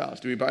buy this house?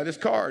 Do we buy this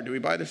car? Do we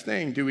buy this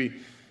thing?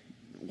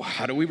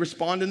 How do we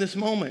respond in this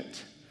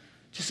moment?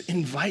 Just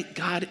invite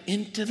God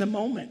into the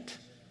moment.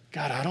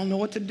 God, I don't know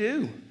what to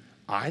do.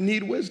 I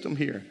need wisdom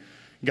here.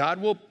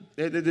 God will,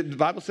 the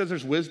Bible says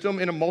there's wisdom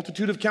in a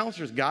multitude of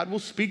counselors. God will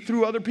speak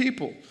through other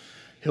people.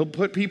 He'll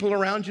put people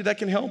around you that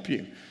can help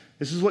you.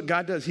 This is what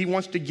God does. He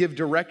wants to give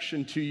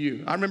direction to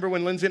you. I remember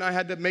when Lindsay and I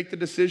had to make the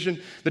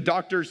decision, the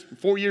doctors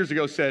 4 years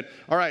ago said,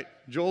 all right,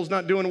 Joel's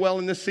not doing well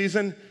in this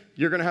season.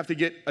 You're going to have to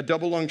get a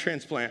double lung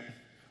transplant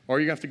or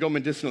you're going to have to go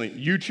medicinally.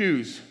 You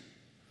choose.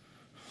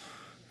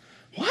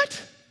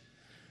 What?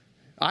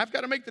 I've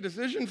got to make the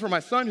decision for my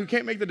son who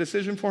can't make the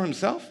decision for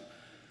himself?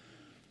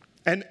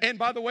 And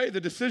by the way,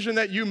 the decision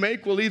that you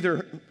make will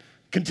either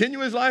continue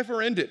his life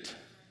or end it.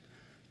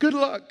 Good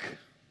luck.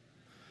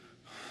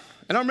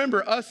 And I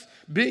remember us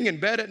being in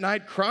bed at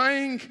night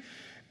crying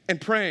and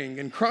praying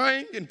and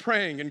crying and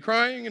praying and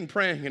crying and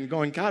praying and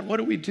going, God, what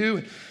do we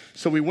do?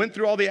 So we went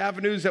through all the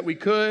avenues that we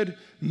could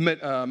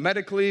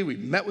medically. We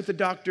met with the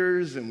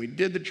doctors and we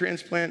did the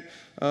transplant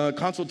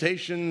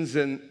consultations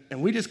and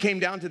we just came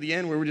down to the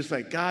end where we're just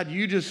like, God,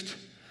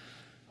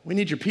 we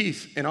need your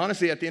peace. And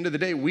honestly, at the end of the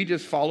day, we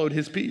just followed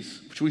his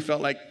peace, which we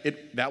felt like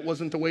that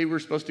wasn't the way we were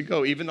supposed to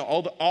go, even though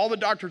all the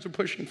doctors were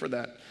pushing for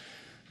that.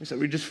 We said,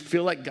 we just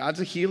feel like God's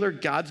a healer.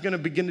 God's going to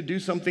begin to do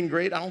something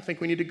great. I don't think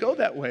we need to go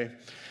that way.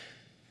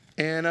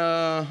 And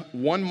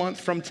 1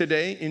 month from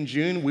today, in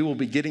June, we will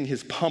be getting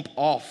his pump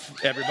off,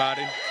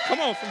 everybody. Come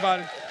on,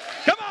 somebody.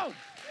 Come on.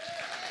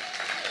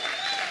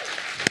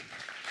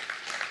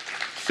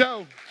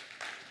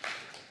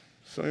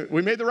 So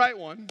we made the right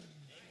one,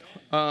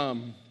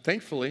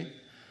 thankfully.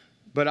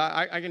 But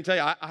I can tell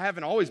you, I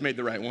haven't always made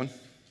the right one.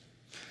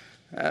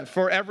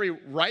 For every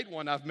right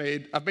one I've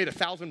made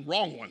 1,000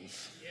 wrong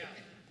ones.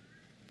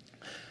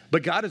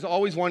 But God is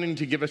always wanting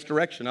to give us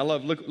direction. I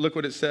love, look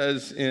what it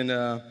says in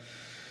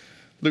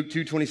Luke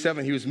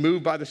 2:27. He was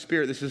moved by the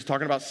Spirit. This is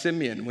talking about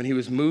Simeon, when he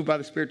was moved by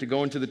the Spirit to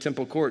go into the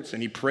temple courts,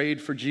 and he prayed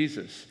for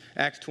Jesus.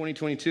 Acts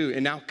 20:22,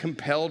 and now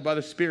compelled by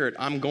the Spirit,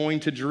 I'm going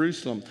to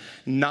Jerusalem,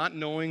 not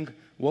knowing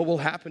what will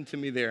happen to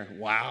me there.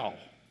 Wow.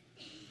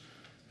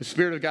 The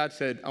Spirit of God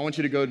said, I want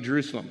you to go to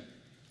Jerusalem.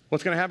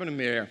 What's going to happen to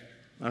me there?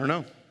 I don't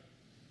know.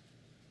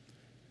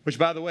 Which,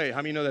 by the way,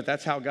 how many know that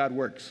that's how God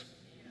works?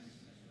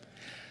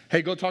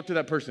 Hey, go talk to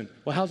that person.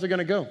 Well, how's it going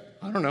to go?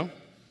 I don't know.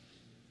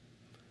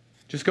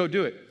 Just go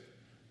do it.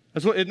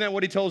 Isn't that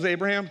what he tells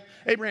Abraham?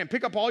 Abraham,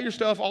 pick up all your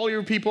stuff, all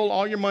your people,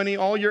 all your money,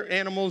 all your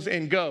animals,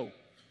 and go.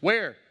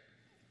 Where?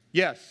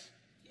 Yes.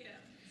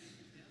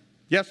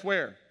 Yes,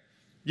 where?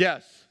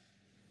 Yes.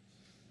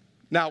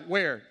 Now,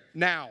 where?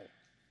 Now.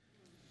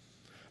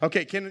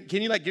 Okay, can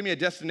you give me a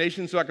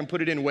destination so I can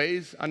put it in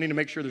Waze? I need to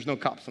make sure there's no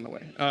cops on the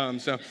way.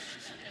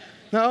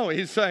 No,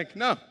 he's like,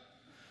 no,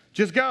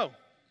 just go.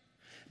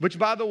 Which,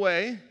 by the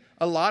way,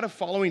 a lot of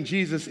following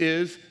Jesus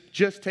is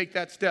just take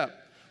that step.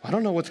 I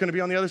don't know what's going to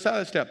be on the other side of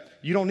that step.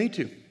 You don't need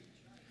to.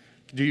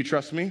 Do you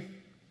trust me?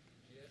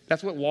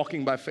 That's what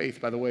walking by faith,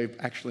 by the way,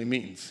 actually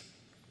means.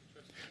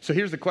 So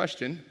here's the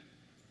question.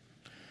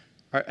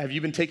 Have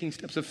you been taking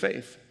steps of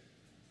faith?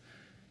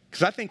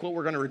 Because I think what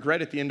we're going to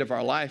regret at the end of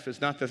our life is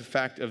not the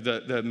fact of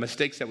the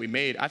mistakes that we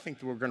made. I think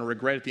that we're going to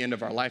regret at the end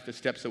of our life the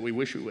steps that we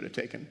wish we would have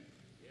taken.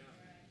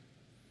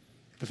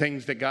 The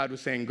things that God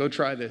was saying, go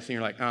try this. And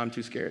you're like, oh, I'm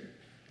too scared.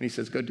 And he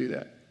says, go do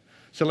that.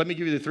 So let me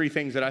give you the 3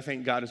 things that I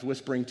think God is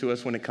whispering to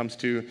us when it comes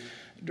to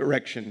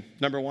direction.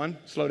 Number 1,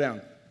 slow down.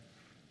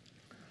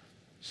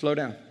 Slow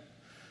down.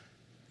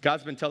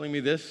 God's been telling me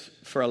this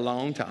for a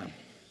long time.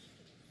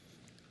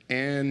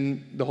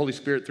 And the Holy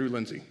Spirit through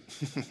Lindsay.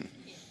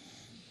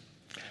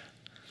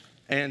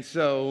 And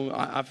so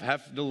I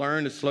have to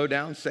learn to slow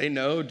down, say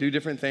no, do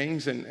different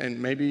things.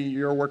 And maybe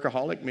you're a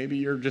workaholic. Maybe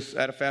you're just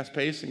at a fast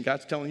pace and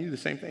God's telling you the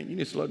same thing. You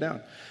need to slow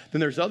down. Then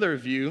there's other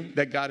of you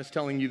that God is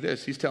telling you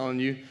this. He's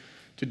telling you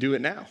to do it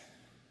now.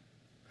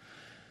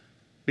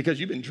 Because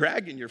you've been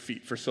dragging your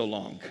feet for so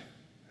long.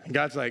 And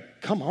God's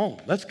like, come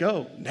on, let's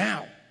go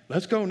now.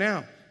 Let's go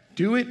now.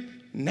 Do it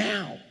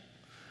now.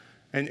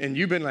 And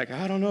you've been like,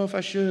 I don't know if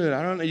I should.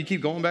 I don't know. You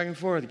keep going back and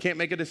forth. You can't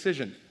make a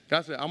decision.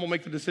 God said, I'm going to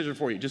make the decision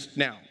for you. Just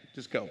now.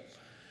 Just go.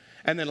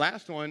 And then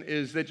last one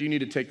is that you need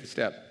to take the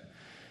step.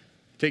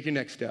 Take your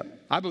next step.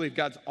 I believe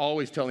God's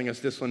always telling us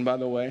this one, by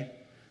the way,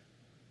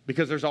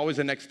 because there's always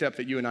a next step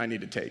that you and I need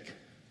to take.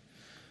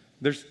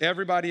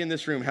 Everybody in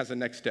this room has a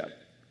next step.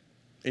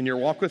 In your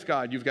walk with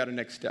God, you've got a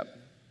next step.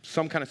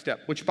 Some kind of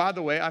step, which, by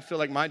the way, I feel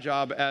like my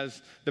job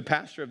as the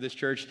pastor of this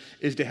church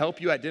is to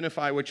help you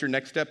identify what your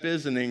next step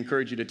is and then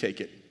encourage you to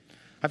take it.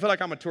 I feel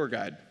like I'm a tour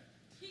guide.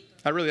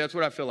 That's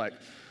what I feel like.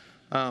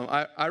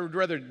 I would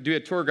rather do a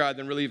tour guide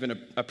than really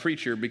even a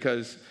preacher,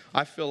 because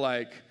I feel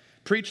like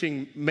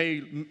preaching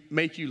may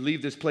make you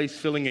leave this place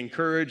feeling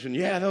encouraged and,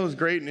 yeah, that was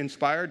great and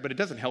inspired, but it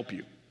doesn't help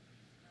you.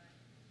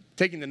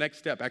 Taking the next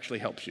step actually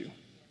helps you.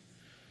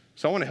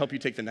 So I want to help you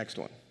take the next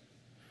one.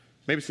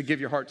 Maybe it's to give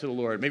your heart to the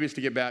Lord. Maybe it's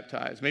to get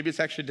baptized. Maybe it's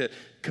actually to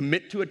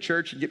commit to a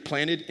church and get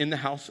planted in the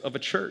house of a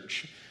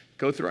church.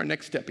 Go through our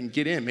next step and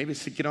get in. Maybe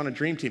it's to get on a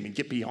dream team and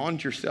get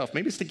beyond yourself.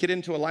 Maybe it's to get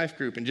into a life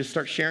group and just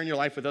start sharing your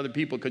life with other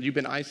people because you've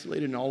been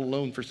isolated and all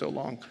alone for so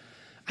long.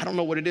 I don't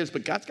know what it is,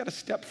 but God's got a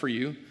step for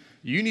you.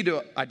 You need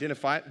to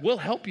identify it. We'll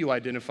help you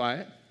identify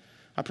it.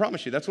 I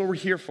promise you, that's what we're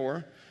here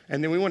for.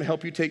 And then we want to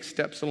help you take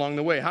steps along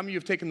the way. How many of you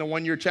have taken the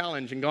 1-year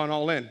challenge and gone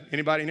all in?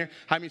 Anybody in here?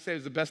 How many say it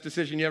was the best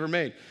decision you ever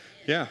made?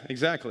 Yeah,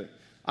 exactly.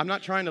 I'm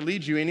not trying to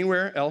lead you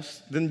anywhere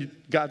else than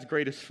God's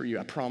greatest for you.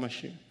 I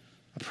promise you.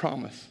 I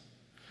promise.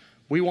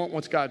 We want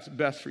what's God's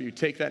best for you.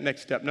 Take that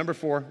next step. Number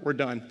 4, we're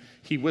done.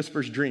 He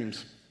whispers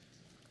dreams.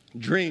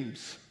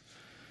 Dreams.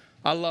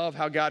 I love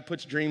how God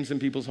puts dreams in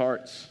people's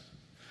hearts.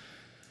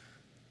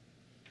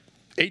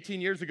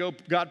 18 years ago,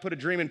 God put a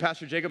dream in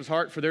Pastor Jacob's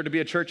heart for there to be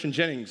a church in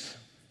Jennings.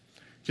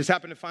 Just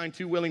happened to find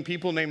 2 willing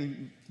people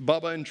named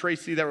Bubba and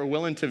Tracy that were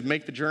willing to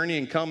make the journey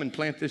and come and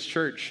plant this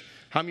church.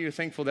 How many are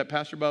thankful that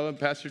Pastor Bubba,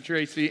 Pastor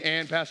Tracy,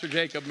 and Pastor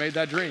Jacob made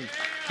that dream?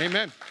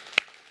 Amen.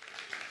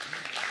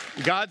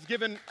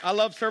 I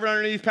love serving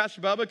underneath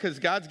Pastor Bubba because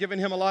God's given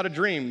him a lot of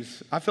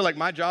dreams. I feel like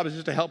my job is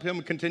just to help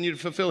him continue to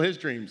fulfill his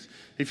dreams.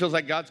 He feels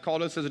like God's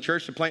called us as a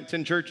church to plant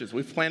 10 churches.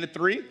 We've planted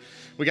 3.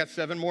 We got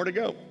 7 more to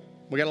go.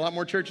 We got a lot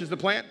more churches to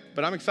plant,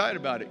 but I'm excited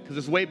about it because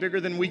it's way bigger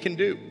than we can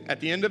do. At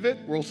the end of it,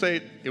 we'll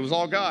say it was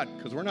all God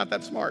because we're not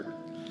that smart.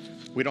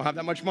 We don't have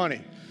that much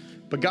money.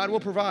 But God will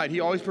provide. He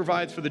always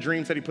provides for the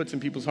dreams that he puts in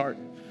people's heart.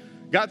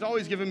 God's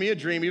always given me a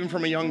dream, even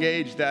from a young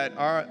age, that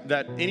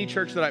any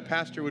church that I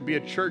pastor would be a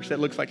church that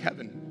looks like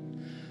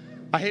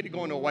heaven. I hated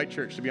going to a white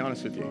church, to be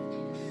honest with you.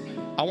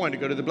 I wanted to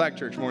go to the black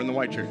church more than the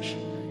white church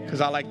because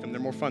I like them.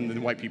 They're more fun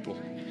than white people.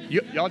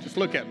 Y'all just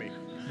look at me.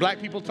 Black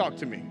people talk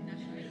to me.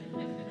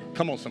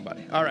 Come on,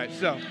 somebody. All right,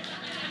 so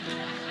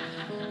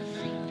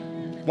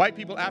White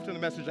people after the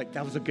message, like,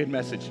 that was a good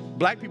message.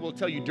 Black people will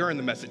tell you during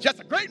the message, that's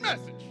a great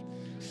message.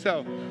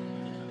 So,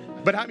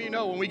 but how many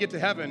know when we get to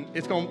heaven,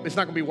 it's not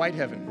going to be white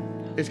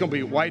heaven. It's going to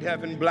be white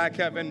heaven, black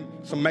heaven.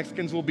 Some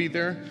Mexicans will be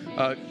there,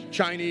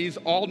 Chinese,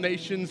 all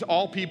nations,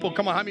 all people.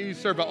 Come on, how many of you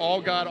serve an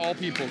all God, all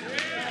people?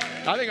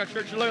 I think our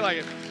church should look like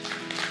it.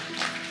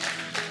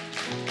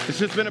 It's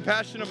just been a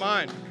passion of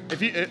mine.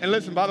 And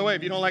listen, by the way,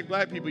 if you don't like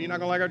black people, you're not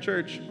going to like our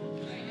church.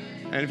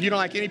 And if you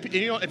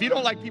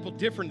don't like people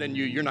different than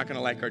you, you're not going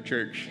to like our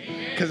church.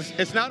 Because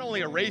it's not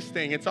only a race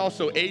thing, it's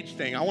also age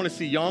thing. I want to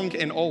see young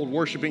and old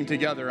worshiping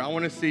together. I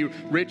want to see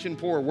rich and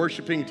poor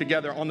worshiping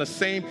together in the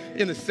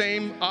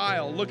same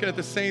aisle, looking at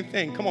the same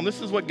thing. Come on,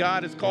 this is what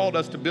God has called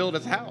us to build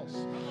as a house.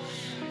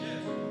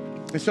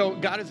 And so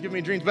God has given me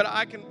dreams, but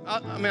I'll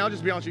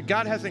just be honest with you.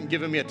 God hasn't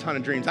given me a ton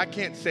of dreams. I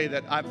can't say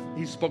that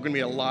He's spoken to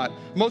me a lot.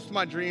 Most of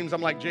my dreams,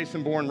 I'm like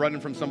Jason Bourne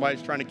running from somebody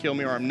who's trying to kill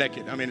me, or I'm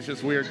naked. I mean, it's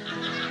just weird.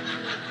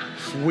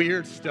 It's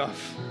weird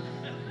stuff.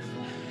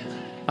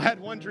 I had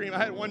one dream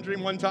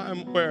one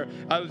time where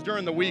I was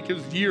during the week, it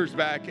was years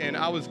back, and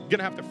I was going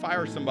to have to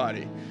fire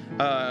somebody.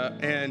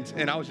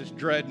 And I was just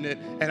dreading it.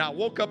 And I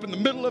woke up in the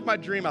middle of my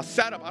dream. I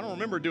sat up. I don't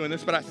remember doing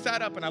this, but I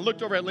sat up and I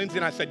looked over at Lindsay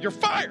and I said, "You're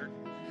fired."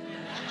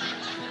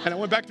 And I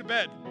went back to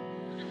bed.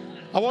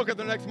 I woke up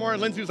the next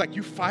morning. Lindsay was like,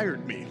 "You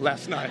fired me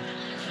last night."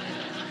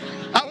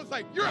 I was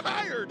like, "You're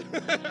hired."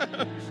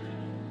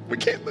 We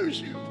can't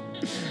lose you.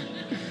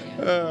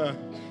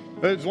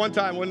 There was one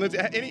time when Lindsay,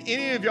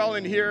 any of y'all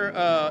in here,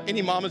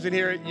 any mamas in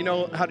here, you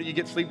know how do you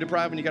get sleep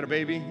deprived when you got a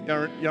baby?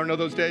 Y'all know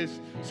those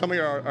days? Some of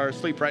you are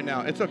asleep right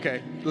now. It's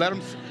okay.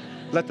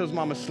 Let those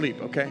mamas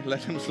sleep, okay?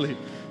 Let them sleep.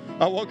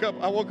 I woke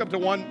up to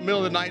middle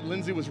of the night.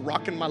 Lindsay was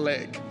rocking my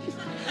leg.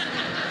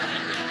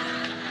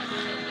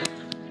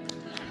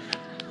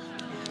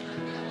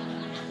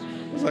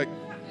 I was like,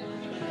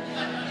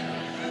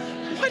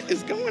 what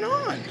is going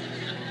on?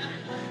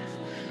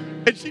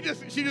 And she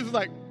just was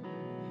like,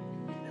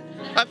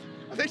 I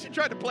think she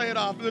tried to play it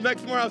off. And the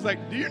next morning I was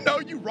like, "Do you know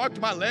you rocked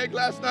my leg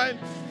last night?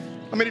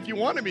 I mean, if you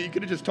wanted me, you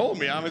could have just told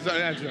me."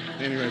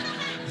 Anyways.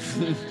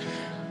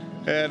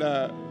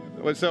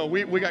 And so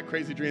we got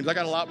crazy dreams. I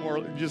got a lot more.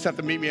 You just have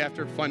to meet me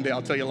after Fun Day.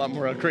 I'll tell you a lot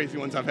more crazy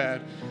ones I've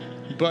had.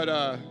 But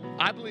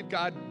I believe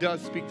God does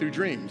speak through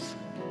dreams.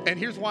 And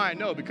here's why I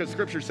know, because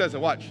Scripture says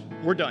it. Watch,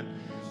 we're done.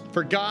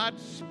 For God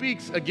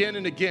speaks again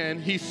and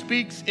again. He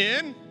speaks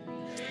in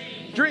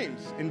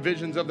dreams, in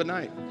visions of the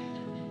night.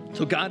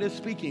 So God is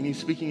speaking. He's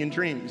speaking in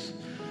dreams.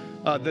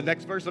 The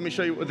next verse, let me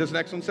show you what this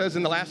next one says.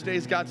 In the last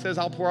days, God says,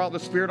 "I'll pour out the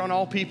Spirit on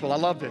all people." I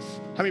love this.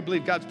 How many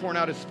believe God's pouring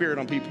out His Spirit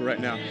on people right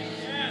now?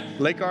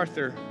 Lake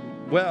Arthur,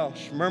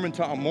 Welsh,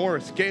 Mermentau,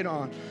 Morris,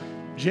 Gaydon,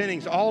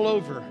 Jennings, all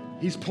over.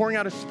 He's pouring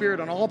out His Spirit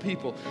on all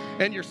people.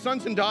 And your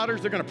sons and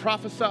daughters are going to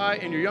prophesy,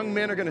 and your young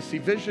men are going to see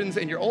visions,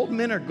 and your old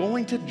men are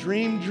going to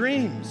dream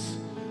dreams.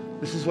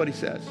 This is what He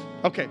says.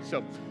 Okay,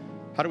 so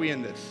how do we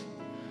end this?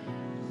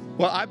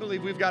 Well, I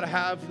believe we've got to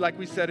have, like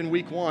we said in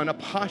week 1, a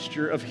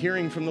posture of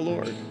hearing from the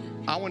Lord.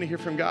 I want to hear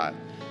from God.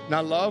 And I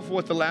love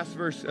what the last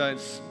verse,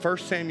 1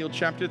 Samuel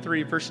chapter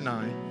 3, verse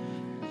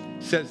 9,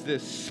 says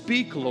this: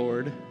 "Speak,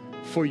 Lord,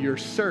 for your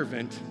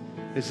servant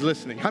is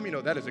listening." How many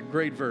know that is a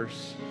great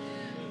verse?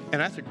 And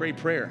that's a great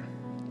prayer.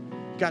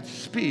 God,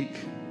 speak,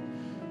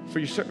 for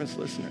your servant's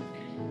listening.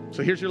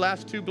 So here's your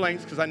last 2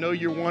 blanks, because I know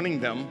you're wanting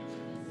them,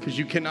 because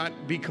you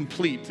cannot be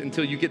complete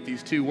until you get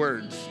these 2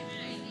 words.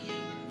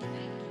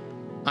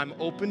 I'm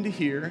open to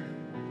hear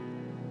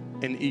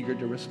and eager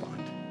to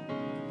respond.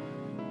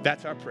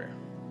 That's our prayer.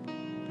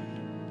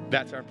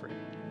 That's our prayer.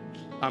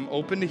 I'm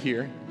open to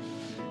hear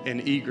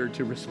and eager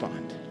to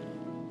respond.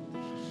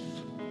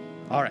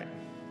 All right.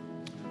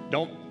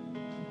 Don't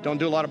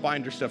do a lot of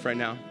binder stuff right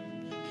now.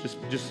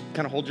 Just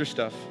kind of hold your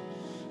stuff,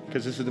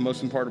 because this is the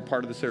most important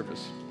part of the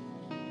service.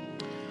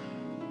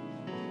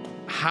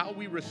 How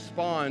we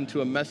respond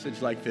to a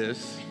message like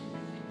this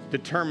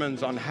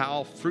determines on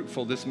how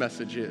fruitful this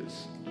message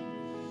is.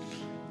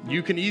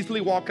 You can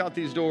easily walk out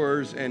these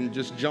doors and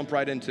just jump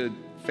right into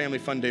Family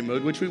Fun Day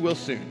mode, which we will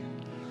soon.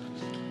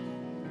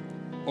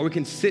 Or we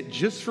can sit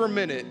just for a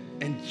minute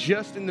and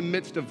just in the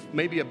midst of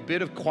maybe a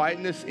bit of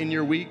quietness in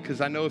your week, because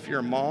I know if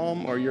you're a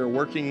mom or you're a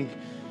working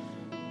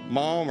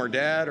mom or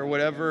dad or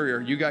whatever,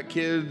 or you got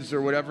kids or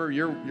whatever,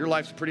 your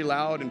life's pretty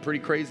loud and pretty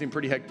crazy and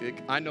pretty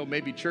hectic. I know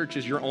maybe church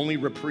is your only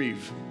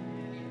reprieve.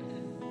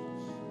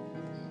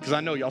 Because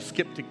I know y'all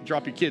skip to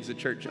drop your kids at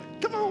church.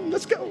 Like, come on,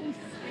 let's go.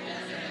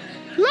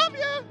 Love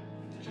you.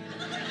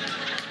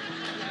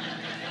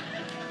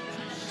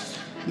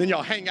 Then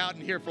y'all hang out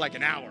in here for like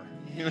an hour.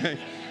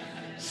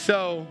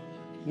 So,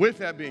 with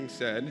that being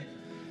said,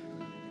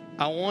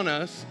 I want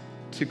us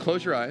to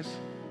close your eyes.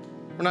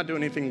 We're not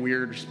doing anything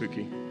weird or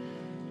spooky.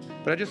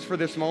 But for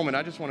this moment,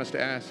 I just want us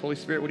to ask, Holy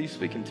Spirit, what are you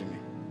speaking to me?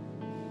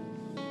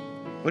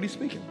 What are you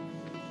speaking?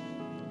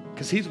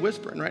 Because He's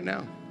whispering right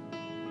now.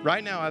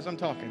 Right now, as I'm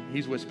talking,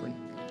 He's whispering.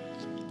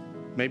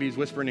 Maybe He's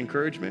whispering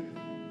encouragement.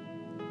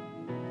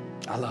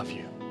 I love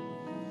you.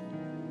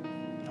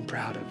 I'm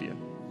proud of you.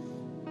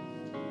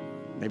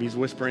 Maybe He's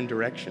whispering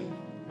direction.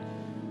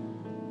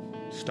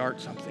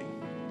 Start something.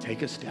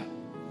 Take a step.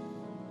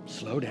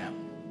 Slow down.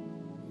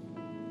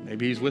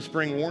 Maybe he's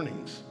whispering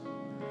warnings.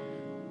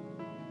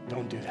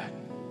 Don't do that.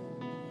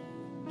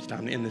 It's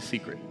time to end the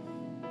secret.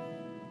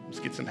 Let's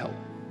get some help.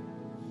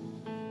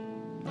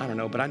 I don't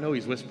know, but I know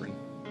he's whispering.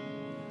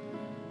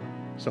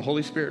 So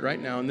Holy Spirit,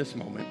 right now in this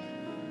moment,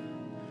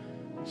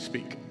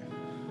 speak.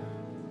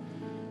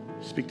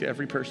 Speak to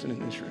every person in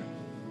this room.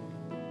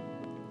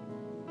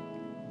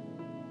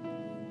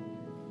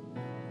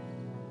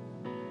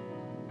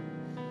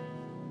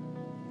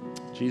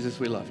 Jesus,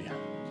 we love you.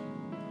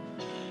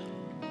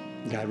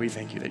 God, we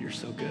thank you that you're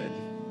so good.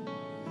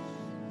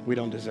 We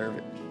don't deserve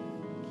it.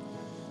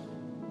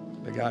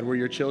 But God, we're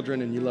your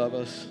children and you love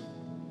us.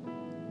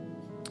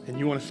 And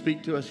you want to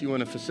speak to us. You want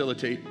to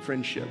facilitate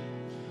friendship.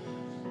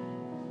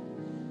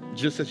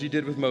 Just as you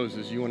did with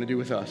Moses, you want to do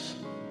with us.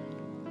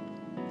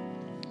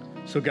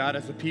 So God,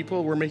 as a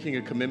people, we're making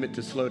a commitment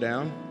to slow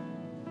down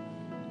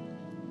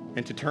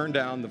and to turn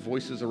down the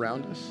voices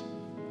around us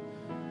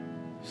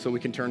so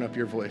we can turn up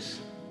your voice.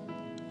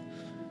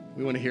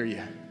 We want to hear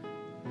you.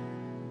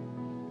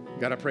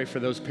 God, I pray for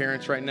those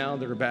parents right now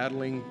that are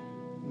battling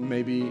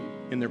maybe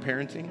in their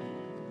parenting.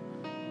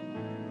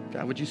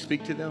 God, would you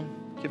speak to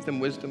them? Give them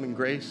wisdom and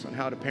grace on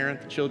how to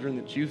parent the children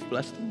that you've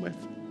blessed them with.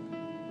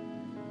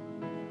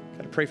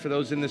 God, I pray for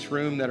those in this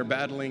room that are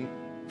battling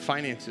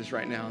finances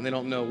right now and they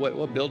don't know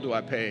what bill do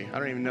I pay? I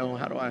don't even know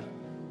how do I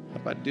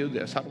do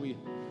this? How do we,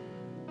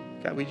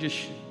 God, we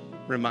just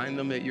remind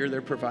them that you're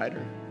their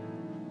provider.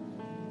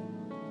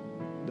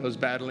 Those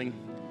battling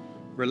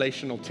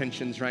relational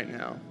tensions right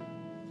now,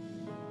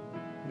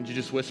 would you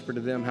just whisper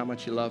to them how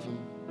much you love them?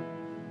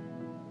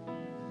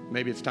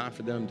 Maybe it's time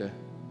for them to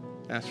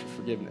ask for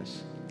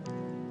forgiveness.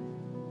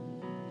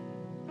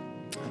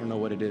 I don't know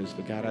what it is,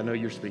 but God, I know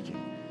you're speaking.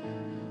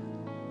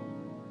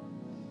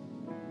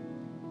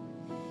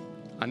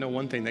 I know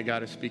one thing that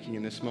God is speaking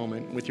in this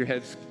moment. With your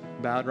heads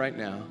bowed right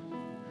now,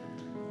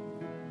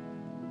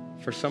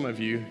 for some of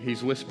you,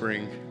 he's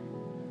whispering,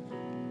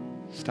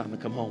 it's time to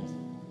come home.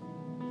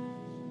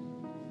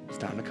 It's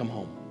time to come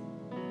home.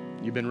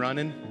 You've been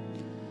running.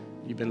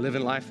 You've been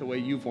living life the way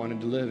you've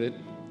wanted to live it.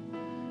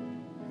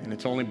 And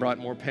it's only brought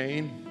more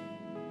pain.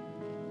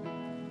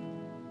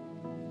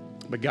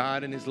 But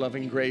God in his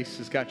loving grace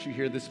has got you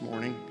here this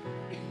morning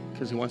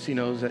because once he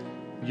knows that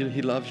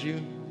he loves you,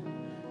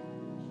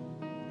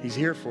 he's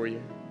here for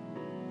you.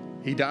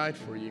 He died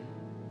for you.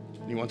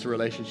 And he wants a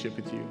relationship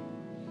with you.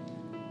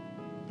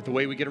 But the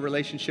way we get a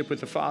relationship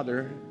with the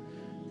Father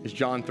is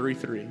John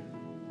 3:3.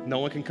 No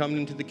one can come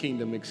into the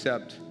kingdom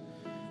except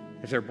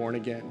if they're born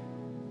again.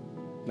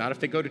 Not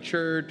if they go to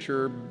church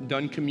or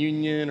done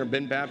communion or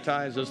been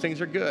baptized. Those things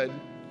are good.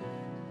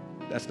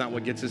 That's not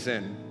what gets us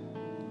in.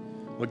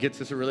 What gets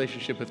us a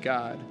relationship with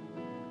God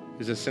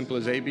is as simple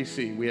as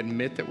ABC. We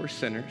admit that we're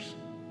sinners.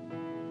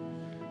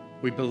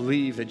 We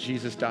believe that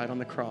Jesus died on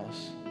the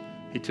cross.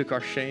 He took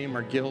our shame,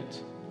 our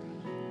guilt,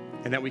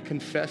 and that we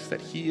confess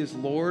that he is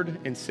Lord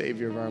and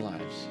Savior of our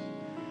lives.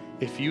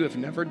 If you have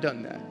never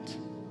done that,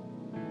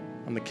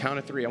 on the count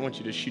of 3, I want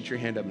you to shoot your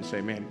hand up and say,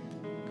 man,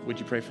 would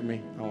you pray for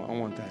me? I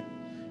want that.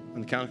 On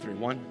the count of 3,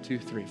 1, 2,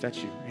 3. If that's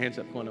you, hands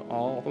up, going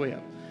all the way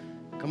up.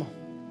 Come on.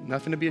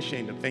 Nothing to be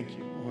ashamed of. Thank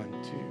you. 1,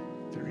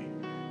 2, 3,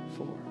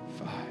 4,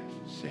 5,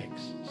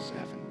 6,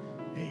 7,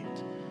 8,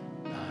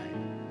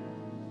 9,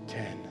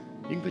 10.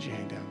 You can put your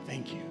hand down.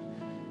 Thank you.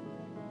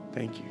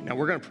 Thank you. Now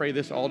we're going to pray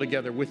this all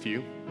together with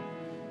you.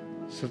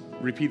 So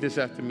repeat this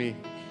after me.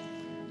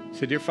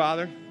 Say, dear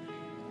Father,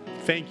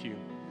 thank you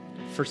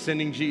for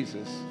sending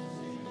Jesus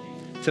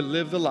to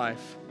live the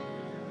life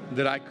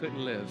that I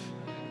couldn't live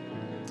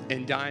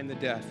and die in the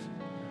death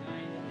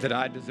that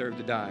I deserve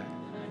to die.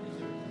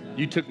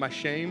 You took my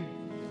shame,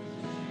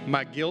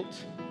 my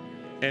guilt,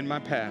 and my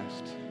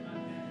past.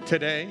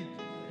 Today,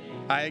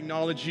 I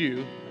acknowledge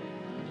you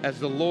as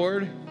the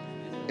Lord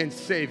and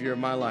Savior of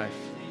my life.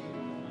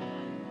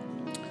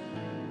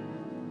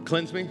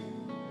 Cleanse me,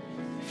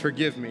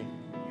 forgive me,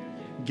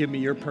 give me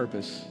your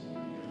purpose.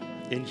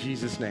 In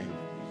Jesus' name,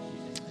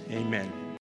 amen.